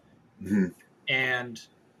show, Mm-hmm. and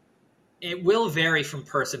it will vary from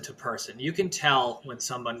person to person. You can tell when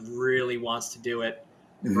someone really wants to do it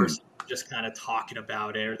Mm-hmm. versus just kind of talking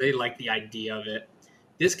about it, or they like the idea of it.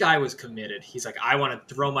 This guy was committed. He's like, I want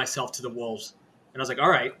to throw myself to the wolves. And I was like, all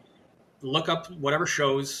right, look up whatever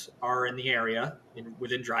shows are in the area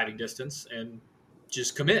within driving distance and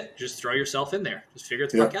just commit. Just throw yourself in there. Just figure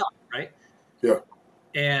it the Yeah, fuck out, right? yeah.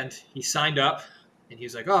 And he signed up, and he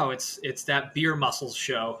was like, "Oh, it's that beer muscles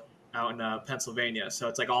show out in Pennsylvania. So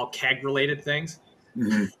it's like all keg related things."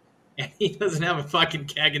 Mm-hmm. And he doesn't have a fucking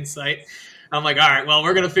keg in sight. I'm like, "All right, well,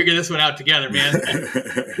 we're gonna figure this one out together, man.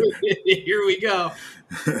 Here we go."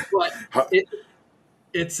 But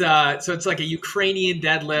it, so it's like a Ukrainian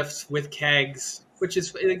deadlift with kegs, which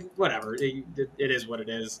is whatever. It is what it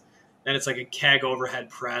is. Then it's like a keg overhead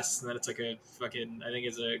press, and then it's like a fucking, I think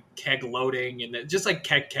it's a keg loading, and then just like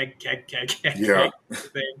Yeah. keg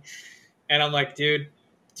thing. And I'm like, dude,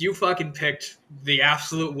 you fucking picked the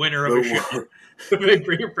absolute winner of a show The,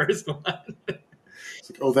 for your first one. it's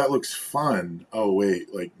like, oh, that looks fun. Oh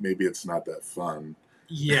wait, like maybe it's not that fun.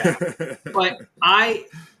 Yeah, but I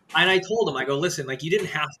told him, I go, listen, like you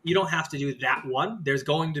don't have to do that one. There's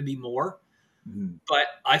going to be more. Mhm. But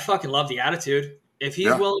I fucking love the attitude. If he's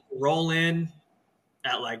Yeah, willing to roll in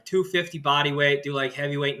at like 250 body weight, do like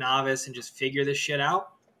heavyweight novice, and just figure this shit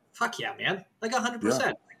out, fuck yeah, man. Like yeah,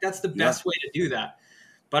 100%. That's the yeah, best way to do that.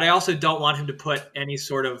 But I also don't want him to put any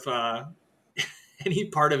sort of any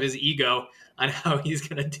part of his ego on how he's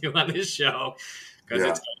going to do on this show, because yeah.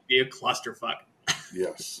 it's going to be a clusterfuck.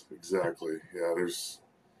 Yes, exactly. Yeah,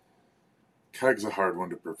 keg's a hard one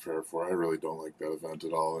to prepare for. I really don't like that event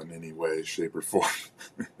at all in any way, shape, or form.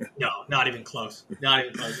 No, not even close. Not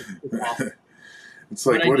even close. It's awful. It's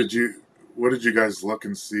like, But I what did you guys look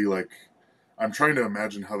and see? Like, I'm trying to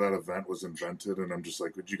imagine how that event was invented, and I'm just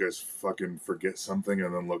like, would you guys fucking forget something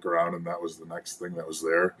and then look around and that was the next thing that was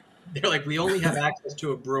there? they're like, we only have access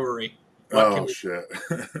to a brewery. What can Oh we shit.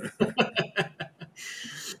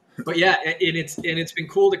 but yeah, and it's been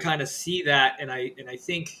cool to kind of see that, and I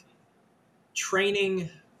think training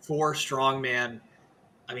for strongman,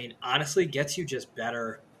 I mean, honestly, gets you just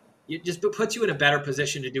better. It just puts you in a better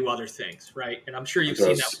position to do other things, right? And I'm sure It you've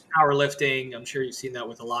seen that does. with powerlifting. I'm sure you've seen that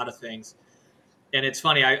with a lot of things. And it's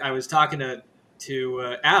funny. I was talking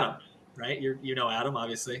to Adam, right? You know Adam,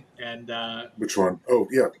 obviously, and Which one? Oh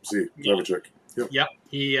yeah, see, yeah, Levichik. Yep.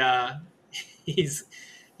 yep. He's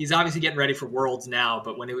he's obviously getting ready for Worlds now,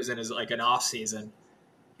 but when he was in his like an off season,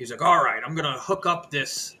 he was like, all right, I'm going to hook up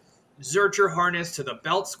this Zercher harness to the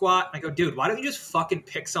belt squat. I go, dude, why don't you just fucking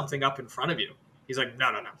pick something up in front of you? He's like,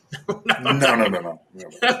 no. No. I'm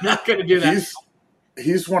not going to do that.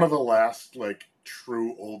 He's one of the last like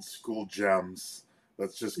true old school gems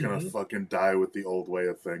that's just gonna Mhm. fucking die with the old way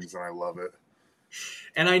of things, and I love it.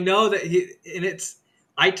 And I know that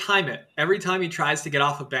I time it. Every time he tries to get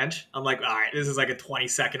off a bench, I'm like, all right, this is like a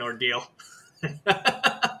 20-second ordeal.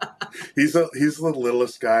 He's the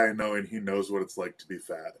littlest guy I know, and he knows what it's like to be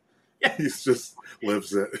fat. Yeah. He's just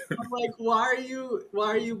lives it. I'm like, why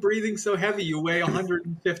are you breathing so heavy? You weigh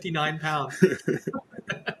 159 pounds.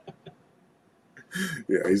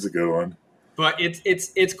 Yeah, he's a good one. But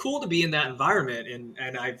it's cool to be in that environment,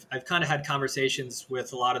 and I've kind of had conversations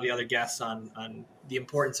with a lot of the other guests on the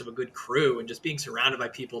importance of a good crew and just being surrounded by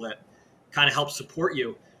people that kind of help support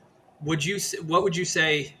you. What would you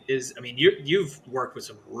say is, I mean, you've worked with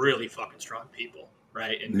some really fucking strong people.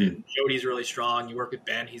 right? And Jody's really strong. You work with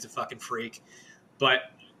Ben; he's a fucking freak. But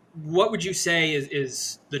what would you say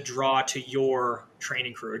is the draw to your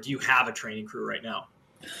training crew, or do you have a training crew right now?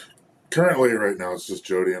 Currently, right now, it's just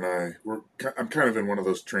Jody and I. I'm kind of in one of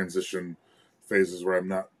those transition phases where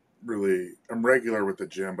I'm regular with the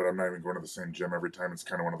gym, but I'm not even going to the same gym every time. It's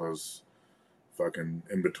kind of one of those fucking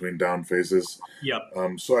in between down phases. Yep.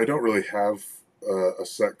 So I don't really have a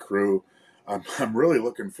set crew. I'm really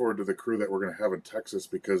looking forward to the crew that we're going to have in Texas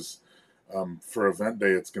because for event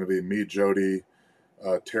day, it's going to be me, Jody,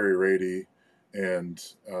 Terry Rady, and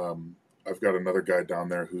I've got another guy down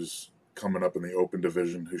there who's coming up in the open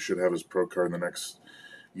division who should have his pro card in the next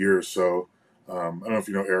year or so. I don't know if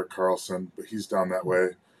you know Eric Carlson, but he's down that way.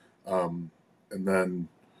 And then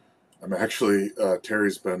I'm actually,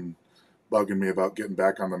 Terry's been bugging me about getting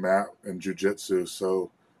back on the mat in jiu-jitsu.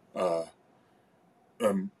 So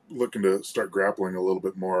I'm looking to start grappling a little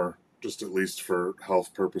bit more, just at least for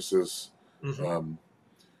health purposes. Mm-hmm.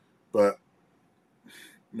 But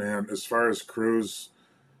man, as far as crews,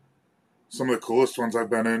 some of the coolest ones I've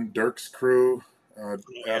been in, Dirk's crew,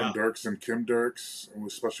 Adam Dirks and Kim Dirks,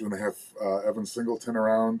 especially when they have Evan Singleton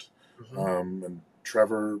around, Mm-hmm. and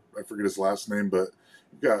Trevor, I forget his last name, but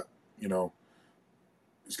you've got,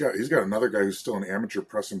 he's got another guy who's still an amateur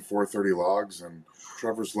pressing 430 logs, and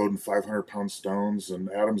Trevor's loading 500-pound stones,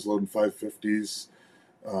 and Adam's loading 550s.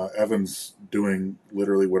 Evan's doing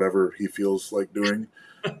literally whatever he feels like doing.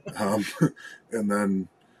 And then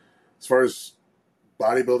as far as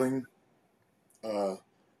bodybuilding,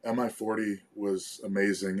 MI40 was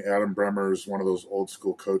amazing. Adam Bremer is one of those old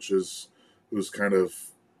school coaches who's kind of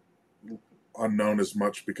unknown as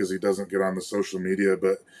much because he doesn't get on the social media,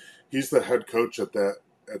 but he's the head coach at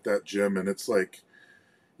that gym, and it's like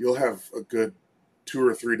you'll have a good 2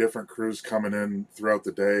 or 3 different crews coming in throughout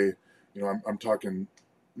the day. I'm talking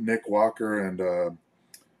Nick Walker and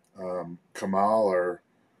Kamal are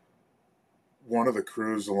one of the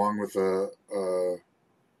crews, along with a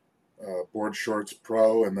Board Shorts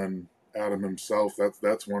Pro, and then Adam himself.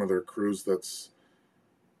 That's one of their crews.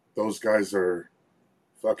 Those guys are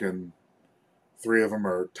fucking 3 of them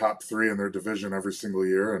are top 3 in their division every single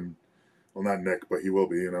year, and well, not Nick, but he will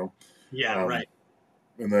be. Yeah, right.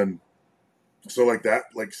 And then so like that,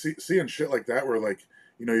 like seeing shit like that, where like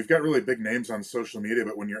you've got really big names on social media,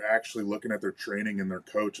 but when you're actually looking at their training and their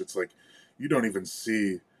coach, it's like you don't even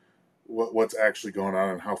see what's actually going on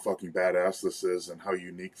and how fucking badass this is and how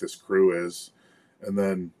unique this crew is. And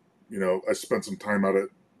then, I spent some time out at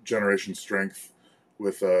Generation Strength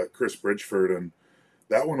with Chris Bridgeford, and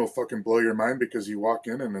that one will fucking blow your mind because you walk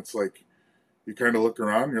in and it's like, you kind of look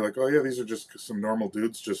around and you're like, oh yeah, these are just some normal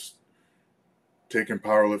dudes just taking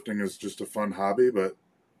powerlifting as just a fun hobby. But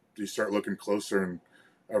you start looking closer and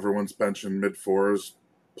everyone's benching mid 4s,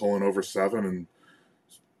 pulling over 7, and,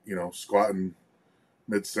 squatting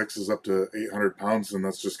mid 6s up to 800 pounds. And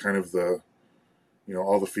that's just kind of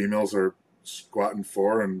all the females are squatting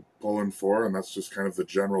 4 and pulling 4. And that's just kind of the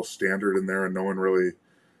general standard in there. And no one really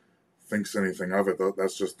thinks anything of it.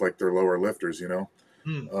 That's just like their lower lifters,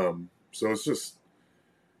 So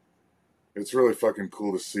it's really fucking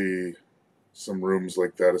cool to see some rooms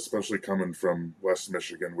like that, especially coming from West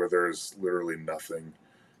Michigan where there's literally nothing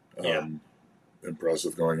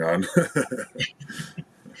impressive going on.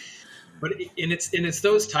 But it's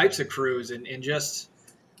those types of crews and just,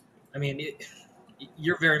 I mean,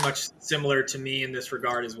 you're very much similar to me in this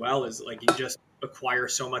regard as well. Is like you just acquire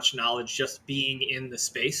so much knowledge just being in the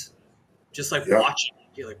space, just like watching.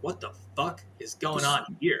 You're like, what the fuck is going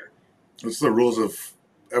on here? It's the rules of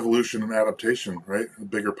evolution and adaptation, right? A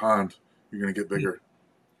bigger pond, you're going to get bigger.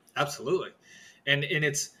 Absolutely, and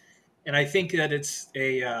I think that it's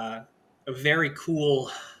a very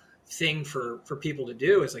cool thing for people to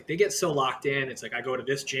do. Is like they get so locked in. It's like I go to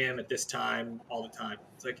this gym at this time all the time.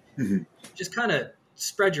 It's like just kind of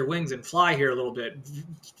spread your wings and fly here a little bit.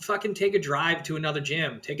 Fucking take a drive to another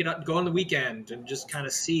gym. Take it up, go on the weekend, and just kind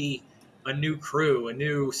of see a new crew, a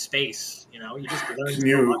new space. You just learn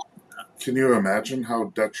so much. Can you imagine how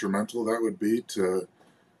detrimental that would be to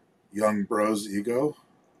young bro's ego?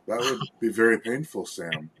 That would be very painful,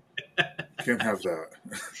 Sam. Can't have that.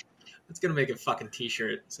 It's gonna make a fucking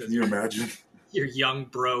t-shirt. It says, can you imagine? Your young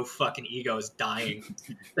bro fucking ego is dying.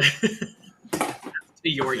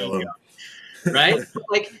 Your Kill ego. Him. Right?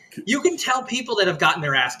 Like you can tell people that have gotten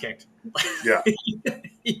their ass kicked. Yeah.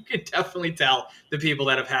 You can definitely tell the people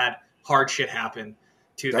that have had hard shit happen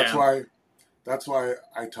to them. That's why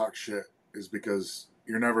I talk shit, is because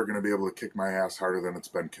you're never going to be able to kick my ass harder than it's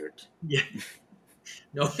been kicked. Yeah.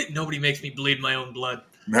 Nobody makes me bleed my own blood.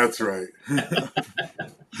 That's right.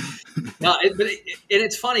 No,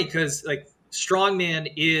 it's funny because like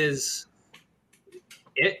strongman is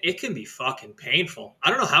it can be fucking painful. I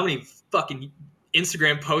don't know how many fucking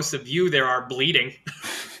Instagram posts of you there are bleeding.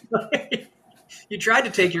 You tried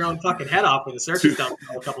to take your own fucking head off with a circus dump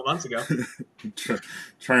a couple months ago.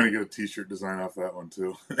 Trying to get a t-shirt design off that one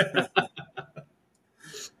too.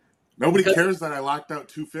 Nobody cares that I locked out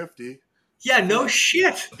 250. Yeah, no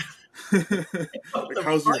shit. Like,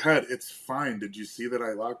 how's your head? It's fine. Did you see that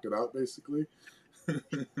I locked it out, basically?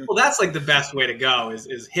 Well, that's like the best way to go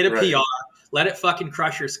is hit a Right. PR, let it fucking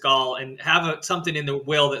crush your skull, and have something in the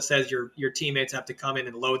will that says your teammates have to come in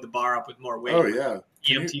and load the bar up with more weight. Oh, yeah.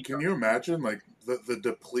 EMT Can you imagine, like, the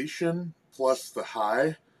depletion plus the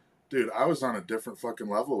high? Dude, I was on a different fucking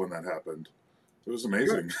level when that happened. It was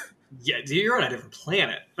amazing. You're on a different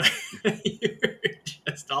planet. You're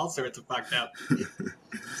just all sorts of fucked up.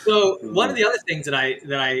 So one of the other things that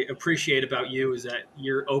I appreciate about you is that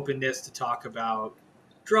your openness to talk about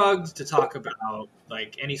drugs, to talk about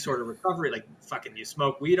like any sort of recovery. Like fucking, you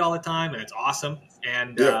smoke weed all the time, and it's awesome.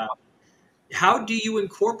 And Yeah. how do you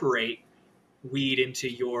incorporate weed into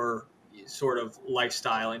your sort of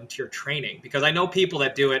lifestyle, into your training? Because I know people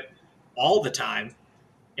that do it all the time,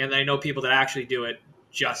 and I know people that actually do it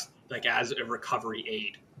just like as a recovery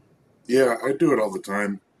aid. Yeah, I do it all the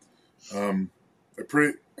time. I'm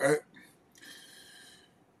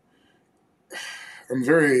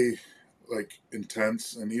very like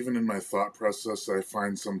intense, and even in my thought process, I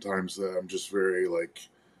find sometimes that I'm just very like,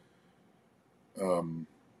 not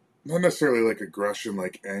necessarily like aggression,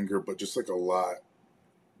 like anger, but just like a lot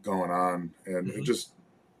going on, and it just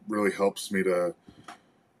really helps me to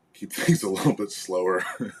keep things a little bit slower.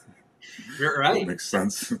 You're right. That makes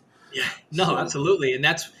sense. Yeah, no, So, absolutely. And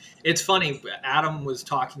it's funny. Adam was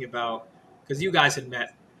talking about, because you guys had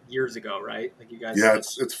met years ago, right? Like you guys. yeah,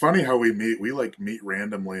 it's funny how we meet. We like meet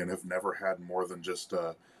randomly and have never had more than just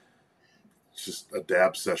a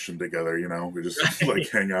dab session together. You know, we just Right. like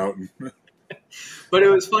hang out. But it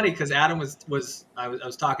was funny because Adam I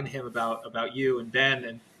was talking to him about you and Ben,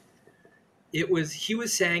 and he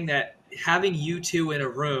was saying that having you two in a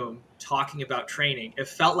room talking about training, it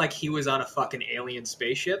felt like he was on a fucking alien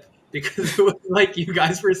spaceship, because it was like you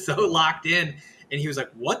guys were so locked in, and he was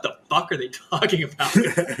like, "What the fuck are they talking about?"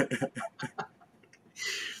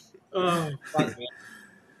 Oh, fuck, man.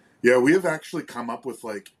 Yeah, we have actually come up with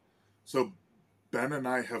like, so Ben and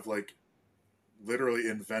I have like literally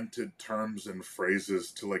invented terms and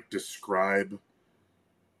phrases to like describe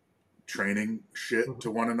training shit to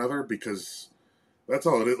one another, because that's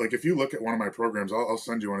all it is. Like, if you look at one of my programs, I'll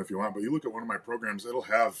send you one if you want, but you look at one of my programs, it'll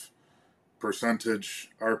have percentage,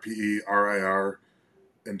 RPE, RIR,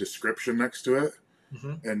 and description next to it.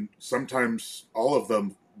 Mm-hmm. And sometimes all of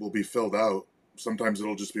them will be filled out. Sometimes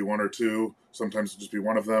it'll just be one or two. Sometimes it'll just be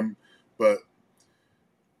one of them. But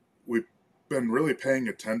we've been really paying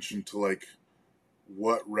attention to like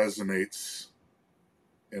what resonates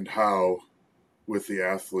and how with the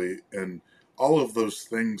athlete, and all of those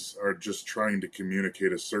things are just trying to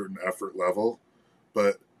communicate a certain effort level.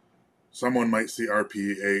 But someone might see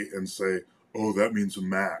RPE and say, oh, that means a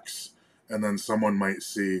max. And then someone might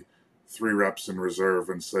see 3 reps in reserve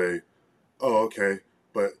and say, oh, okay,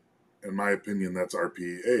 but in my opinion, that's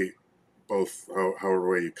RPE 8, both however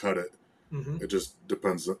way you cut it. Mm-hmm. It just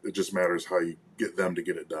depends. It just matters how you get them to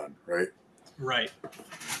get it done, right? Right.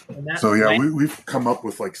 So yeah, we've come up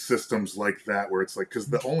with like systems like that, where it's like, because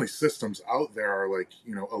the only systems out there are like,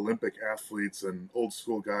 you know, Olympic athletes and old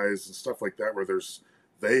school guys and stuff like that, where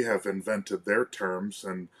they have invented their terms,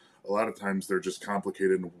 and a lot of times they're just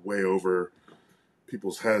complicated and way over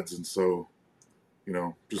people's heads. And so, you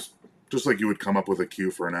know, just like you would come up with a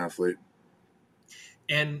cue for an athlete.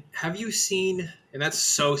 And have you seen, and that's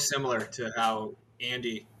so similar to how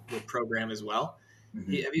Andy would program as well.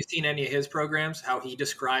 Mm-hmm. Have you seen any of his programs, how he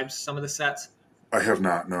describes some of the sets? I have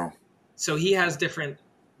not, no. So he has different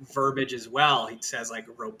verbiage as well. He says like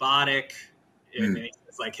robotic, and then he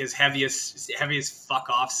says like his heaviest fuck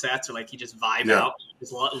off sets, or like you just vibe out, you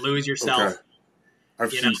just lose yourself. Okay.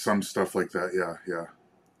 I've seen some stuff like that.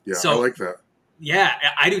 Yeah. So, I like that. Yeah,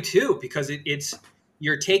 I do too, because it's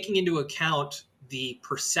you're taking into account the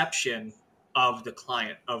perception of the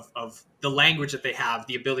client, of the language that they have,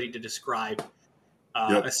 the ability to describe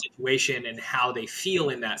a situation and how they feel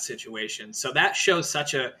in that situation. So that shows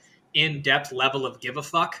such a in-depth level of give a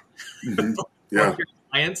fuck Mm-hmm. for Yeah. your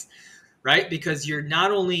clients, right? Because you're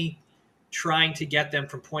not only trying to get them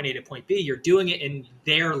from point A to point B, you're doing it in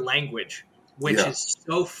their language, which is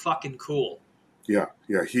so fucking cool. Yeah.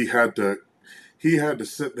 He had to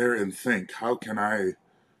sit there and think, how can I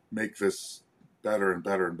make this better and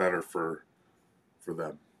better and better for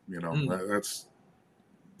them? You know, that's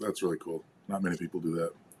really cool. Not many people do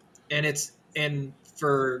that. And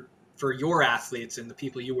for your athletes and the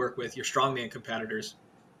people you work with, your strongman competitors,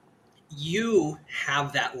 you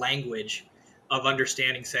have that language of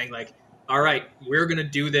understanding, saying like, all right, we're going to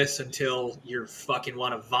do this until you fucking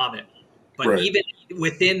want to vomit. But Right. even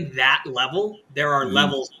within that level, there are Mm-hmm.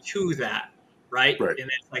 levels to that, right? Right. And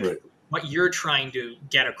it's like Right. what you're trying to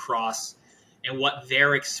get across and what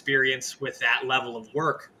their experience with that level of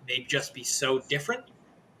work may just be so different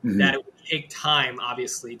Mm-hmm. that it would take time,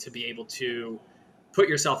 obviously, to be able to put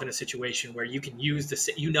yourself in a situation where you can use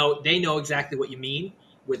they know exactly what you mean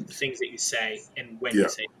with the things that you say and when Yeah. you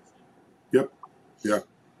say. Yep. Yeah.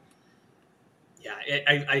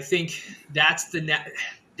 Yeah, I think that's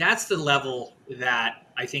the level that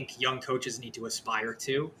I think young coaches need to aspire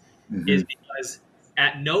to, Mm-hmm. is because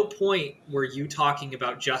at no point were you talking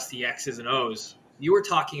about just the X's and O's. You were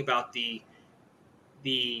talking about the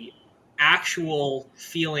actual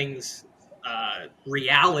feelings,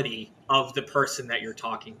 reality of the person that you're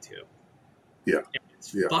talking to. Yeah.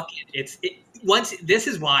 It's Yeah. fucking. Once this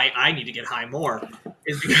is why I need to get high more,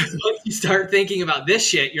 is because once you start thinking about this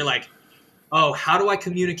shit, you're like, oh, how do I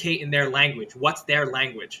communicate in their language? What's their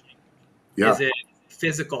language? Yeah. Is it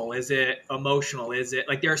physical? Is it emotional? Is it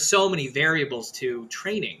like there are so many variables to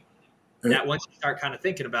training that once you start kind of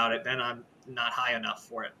thinking about it, then I'm not high enough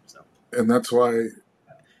for it. So, and that's why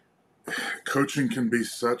coaching can be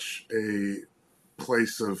such a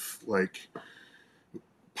place of like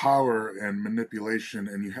power and manipulation,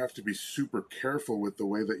 and you have to be super careful with the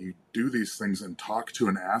way that you do these things and talk to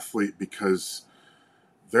an athlete, because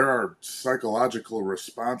there are psychological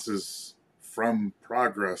responses from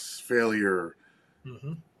progress, failure,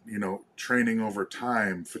 mm-hmm. Training over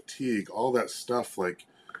time, fatigue, all that stuff, like,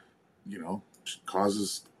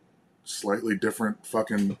 causes slightly different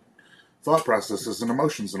fucking thought processes and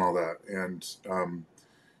emotions and all that. And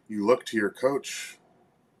you look to your coach,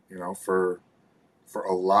 for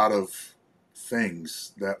a lot of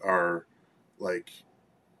things that are like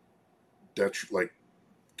like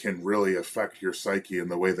can really affect your psyche and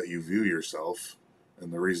the way that you view yourself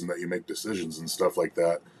and the reason that you make decisions and stuff like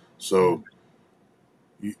that. So,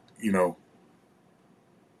 you know,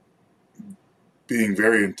 being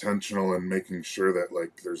very intentional and making sure that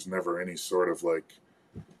like there's never any sort of like,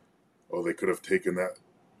 oh, they could have taken that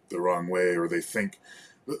the wrong way, or they think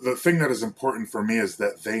the thing that is important for me is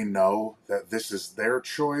that they know that this is their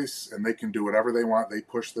choice and they can do whatever they want. They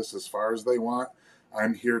push this as far as they want.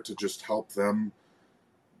 I'm here to just help them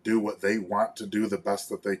do what they want to do the best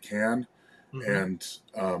that they can. Mm-hmm.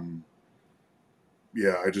 And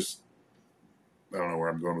yeah, I don't know where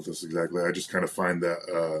I'm going with this exactly. I just kind of find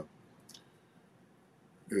that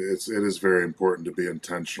it is very important to be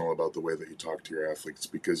intentional about the way that you talk to your athletes,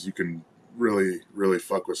 because you can really, really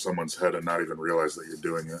fuck with someone's head and not even realize that you're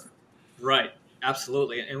doing it. Right.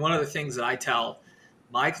 Absolutely. And one of the things that I tell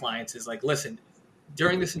my clients is like, listen,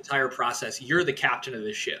 during this entire process, you're the captain of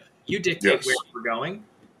this ship. You dictate Yes. where we're going. Yes.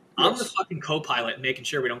 I'm the fucking co-pilot making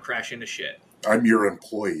sure we don't crash into shit. I'm your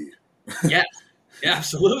employee. Yes,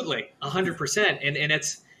 absolutely. 100%. And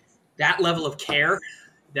it's that level of care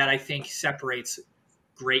that I think separates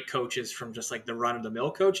great coaches from just like the run of the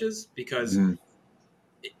mill coaches, because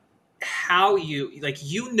how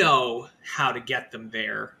you know how to get them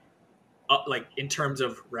there, like in terms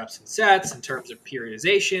of reps and sets, in terms of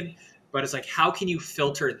periodization, but it's like, how can you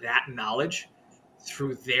filter that knowledge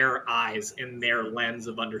through their eyes and their lens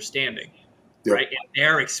of understanding, Yep. right? And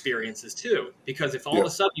their experiences too. Because if all of a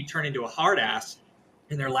sudden you turn into a hard ass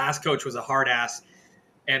and their last coach was a hard ass,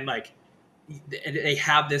 and like they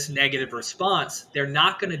have this negative response, they're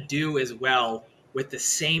not going to do as well with the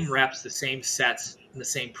same reps, the same sets, and the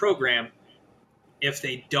same program if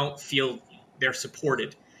they don't feel they're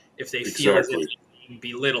supported, if they feel as if they're being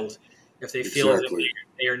belittled, if they feel as if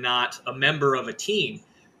they are not a member of a team.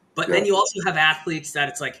 But then you also have athletes that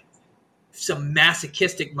it's like some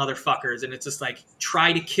masochistic motherfuckers, and it's just like,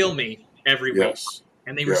 try to kill me every week.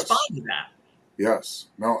 And they respond to that. Yes.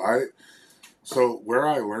 No, so where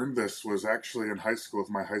I learned this was actually in high school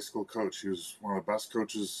with my high school coach. He was one of the best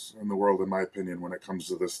coaches in the world, in my opinion, when it comes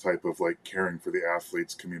to this type of like caring for the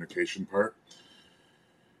athletes' communication part.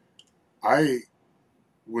 I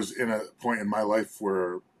was in a point in my life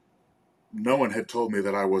where no one had told me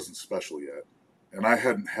that I wasn't special yet. And I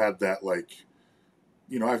hadn't had that like,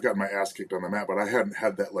 I've got my ass kicked on the mat, but I hadn't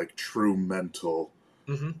had that like true mental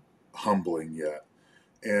humbling yet.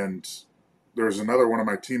 And there's another one of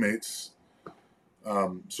my teammates.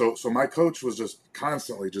 So my coach was just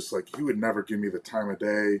constantly just like, he would never give me the time of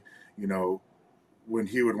day, when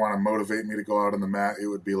he would want to motivate me to go out on the mat, it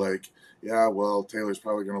would be like, yeah, well, Taylor's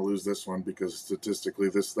probably going to lose this one because statistically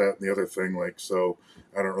this, that, and the other thing, like, so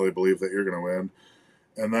I don't really believe that you're going to win.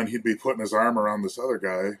 And then he'd be putting his arm around this other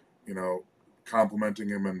guy, you know, complimenting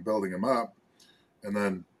him and building him up. And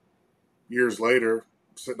then years later,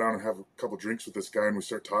 sit down and have a couple drinks with this guy, and we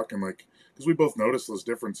start talking, like, because we both noticed those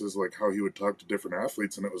differences, like how he would talk to different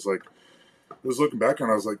athletes. And it was like, it was looking back on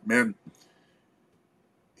it, I was like, man,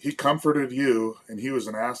 he comforted you and he was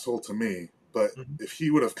an asshole to me. But if he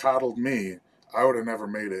would have coddled me, I would have never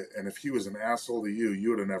made it. And if he was an asshole to you, you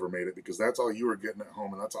would have never made it, because that's all you were getting at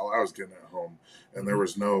home and that's all I was getting at home. And there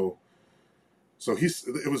was no. So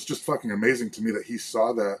it was just fucking amazing to me that he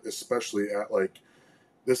saw that, especially at, like,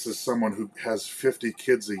 this is someone who has 50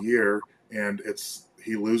 kids a year, and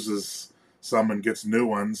he loses some and gets new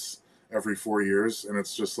ones every 4 years. And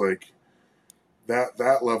it's just like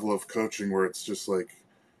that level of coaching where it's just like,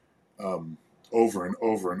 over and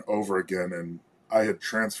over and over again. And I had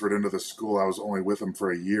transferred into the school. I was only with him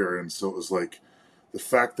for a year. And so it was like, the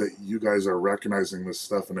fact that you guys are recognizing this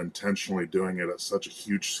stuff and intentionally doing it at such a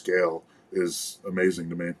huge scale is amazing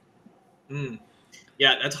to me.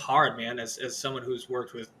 Yeah, that's hard, man. As someone who's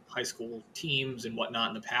worked with high school teams and whatnot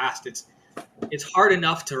in the past, it's hard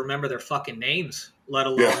enough to remember their fucking names, let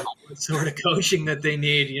alone what sort of coaching that they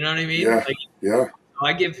need. You know what I mean? Yeah. Like, yeah.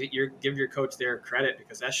 I give your coach their credit,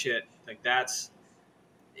 because that shit, like, that's,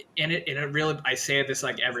 and it really, I say this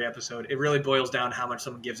like every episode, it really boils down to how much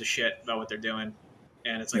someone gives a shit about what they're doing.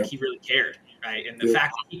 And it's like, he really cared, right? And the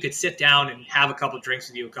fact that he could sit down and have a couple of drinks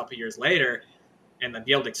with you a couple of years later and then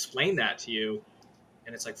be able to explain that to you,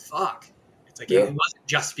 and it's like, fuck. It's like, he wasn't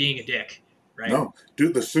just being a dick, right? No,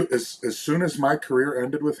 dude, as soon as my career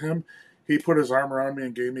ended with him, he put his arm around me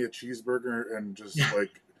and gave me a cheeseburger and just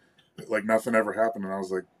like nothing ever happened. And I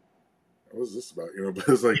was like, what was this about? You know, but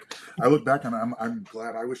it's like, I look back and I'm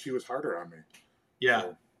glad. I wish he was harder on me. Yeah.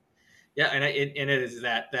 So. Yeah. And it is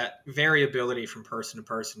that variability from person to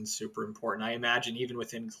person is super important. I imagine even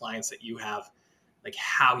within clients that you have, like,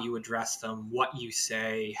 how you address them, what you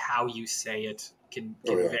say, how you say it can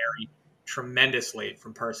vary tremendously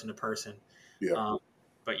from person to person. Yeah.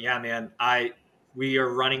 But yeah, man, we are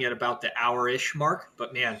running at about the hour-ish mark,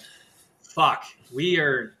 but man, fuck,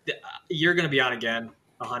 you're going to be on again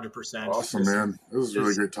 100%. Awesome, man. It was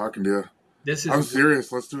really great talking to you. I'm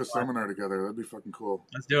serious. Let's do a seminar together. That'd be fucking cool.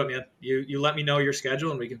 Let's do it, man. You let me know your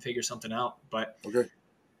schedule and we can figure something out. But okay.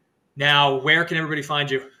 Now, where can everybody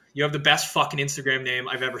find you? You have the best fucking Instagram name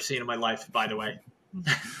I've ever seen in my life, by the way.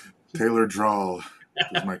 Taylor Drawl.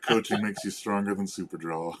 Because my coaching makes you stronger than Super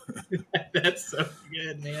Drawl. That's so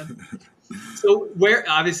good, man. So where,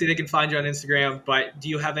 obviously they can find you on Instagram, but do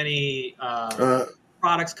you have any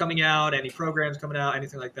products coming out, any programs coming out,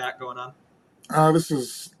 anything like that going on? This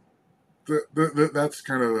is that's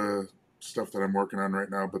kind of the stuff that I'm working on right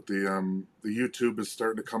now. But the YouTube is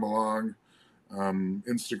starting to come along.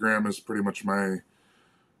 Instagram is pretty much my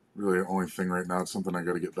really only thing right now. It's something I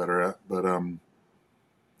got to get better at. But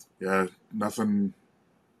yeah, nothing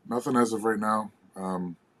as of right now.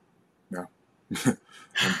 Yeah.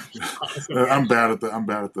 I'm bad at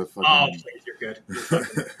the fucking. Oh, please, you're good. You're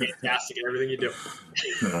fucking fantastic at everything you do.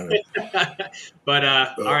 But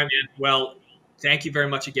all right, man. Well, thank you very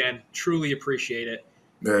much again. Truly appreciate it.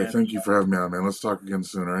 Yeah, thank you for having me on, man. Let's talk again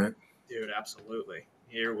soon, all right? Dude, absolutely.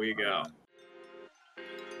 Here we go.